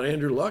jokes about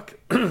Andrew Luck,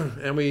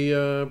 and we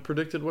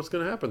predicted what's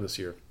going to happen this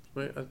year.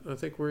 I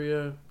think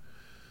we're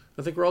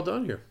all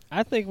done here.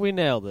 I think we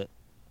nailed it.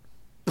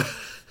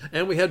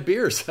 And we had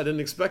beers. I didn't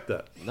expect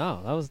that.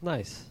 No, that was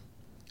nice.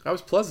 That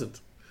was pleasant.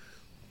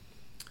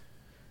 I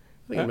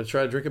think I'm going to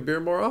try to drink a beer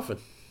more often.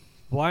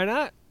 Why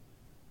not?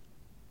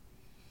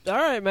 All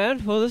right,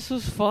 man. Well, this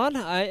was fun.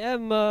 I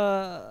am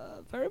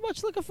very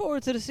much looking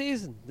forward to the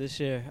season this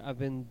year. I've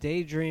been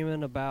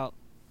daydreaming about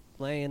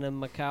laying on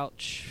my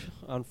couch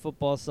on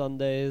football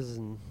Sundays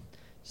and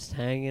just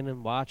hanging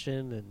and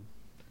watching. And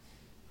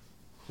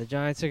the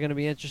Giants are going to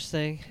be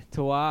interesting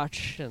to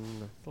watch and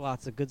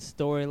lots of good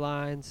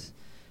storylines.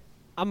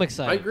 I'm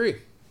excited.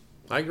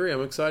 I agree.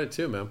 I'm excited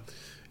too, man.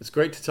 It's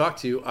great to talk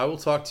to you. I will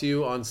talk to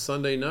you on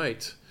Sunday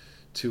night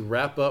to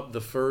wrap up the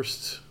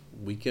first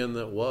weekend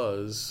that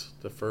was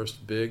the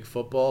first big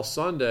football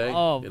Sunday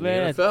in the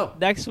NFL.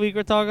 Next week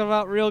we're talking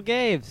about real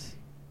games.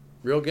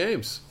 Real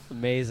games.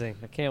 Amazing.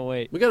 I can't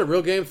wait. We got a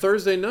real game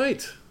Thursday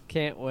night.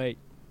 Can't wait.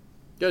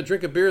 Got to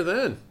drink a beer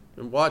then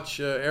and watch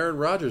Aaron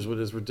Rodgers with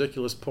his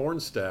ridiculous porn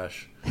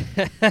stash.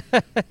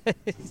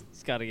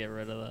 He's got to get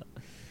rid of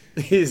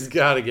that. He's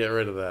got to get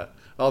rid of that.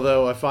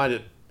 Although I find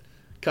it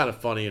kind of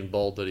funny and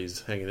bold that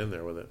he's hanging in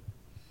there with it.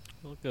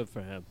 Well, good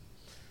for him.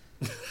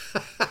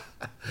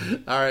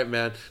 All right,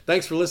 man.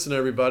 Thanks for listening,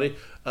 everybody.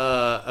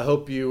 I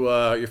hope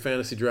your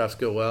fantasy drafts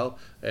go well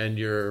and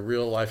your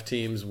real life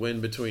teams win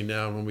between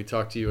now and when we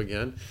talk to you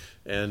again.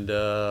 And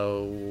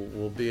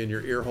we'll be in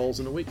your ear holes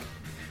in a week.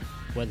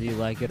 Whether you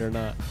like it or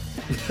not.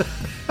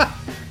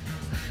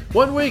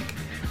 1 week.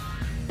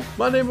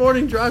 Monday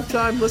morning drive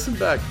time. Listen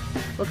back.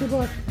 Okay,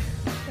 bye.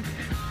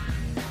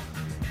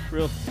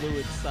 Real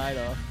fluid side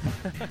off.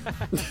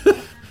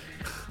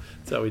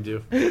 That's how we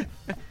do.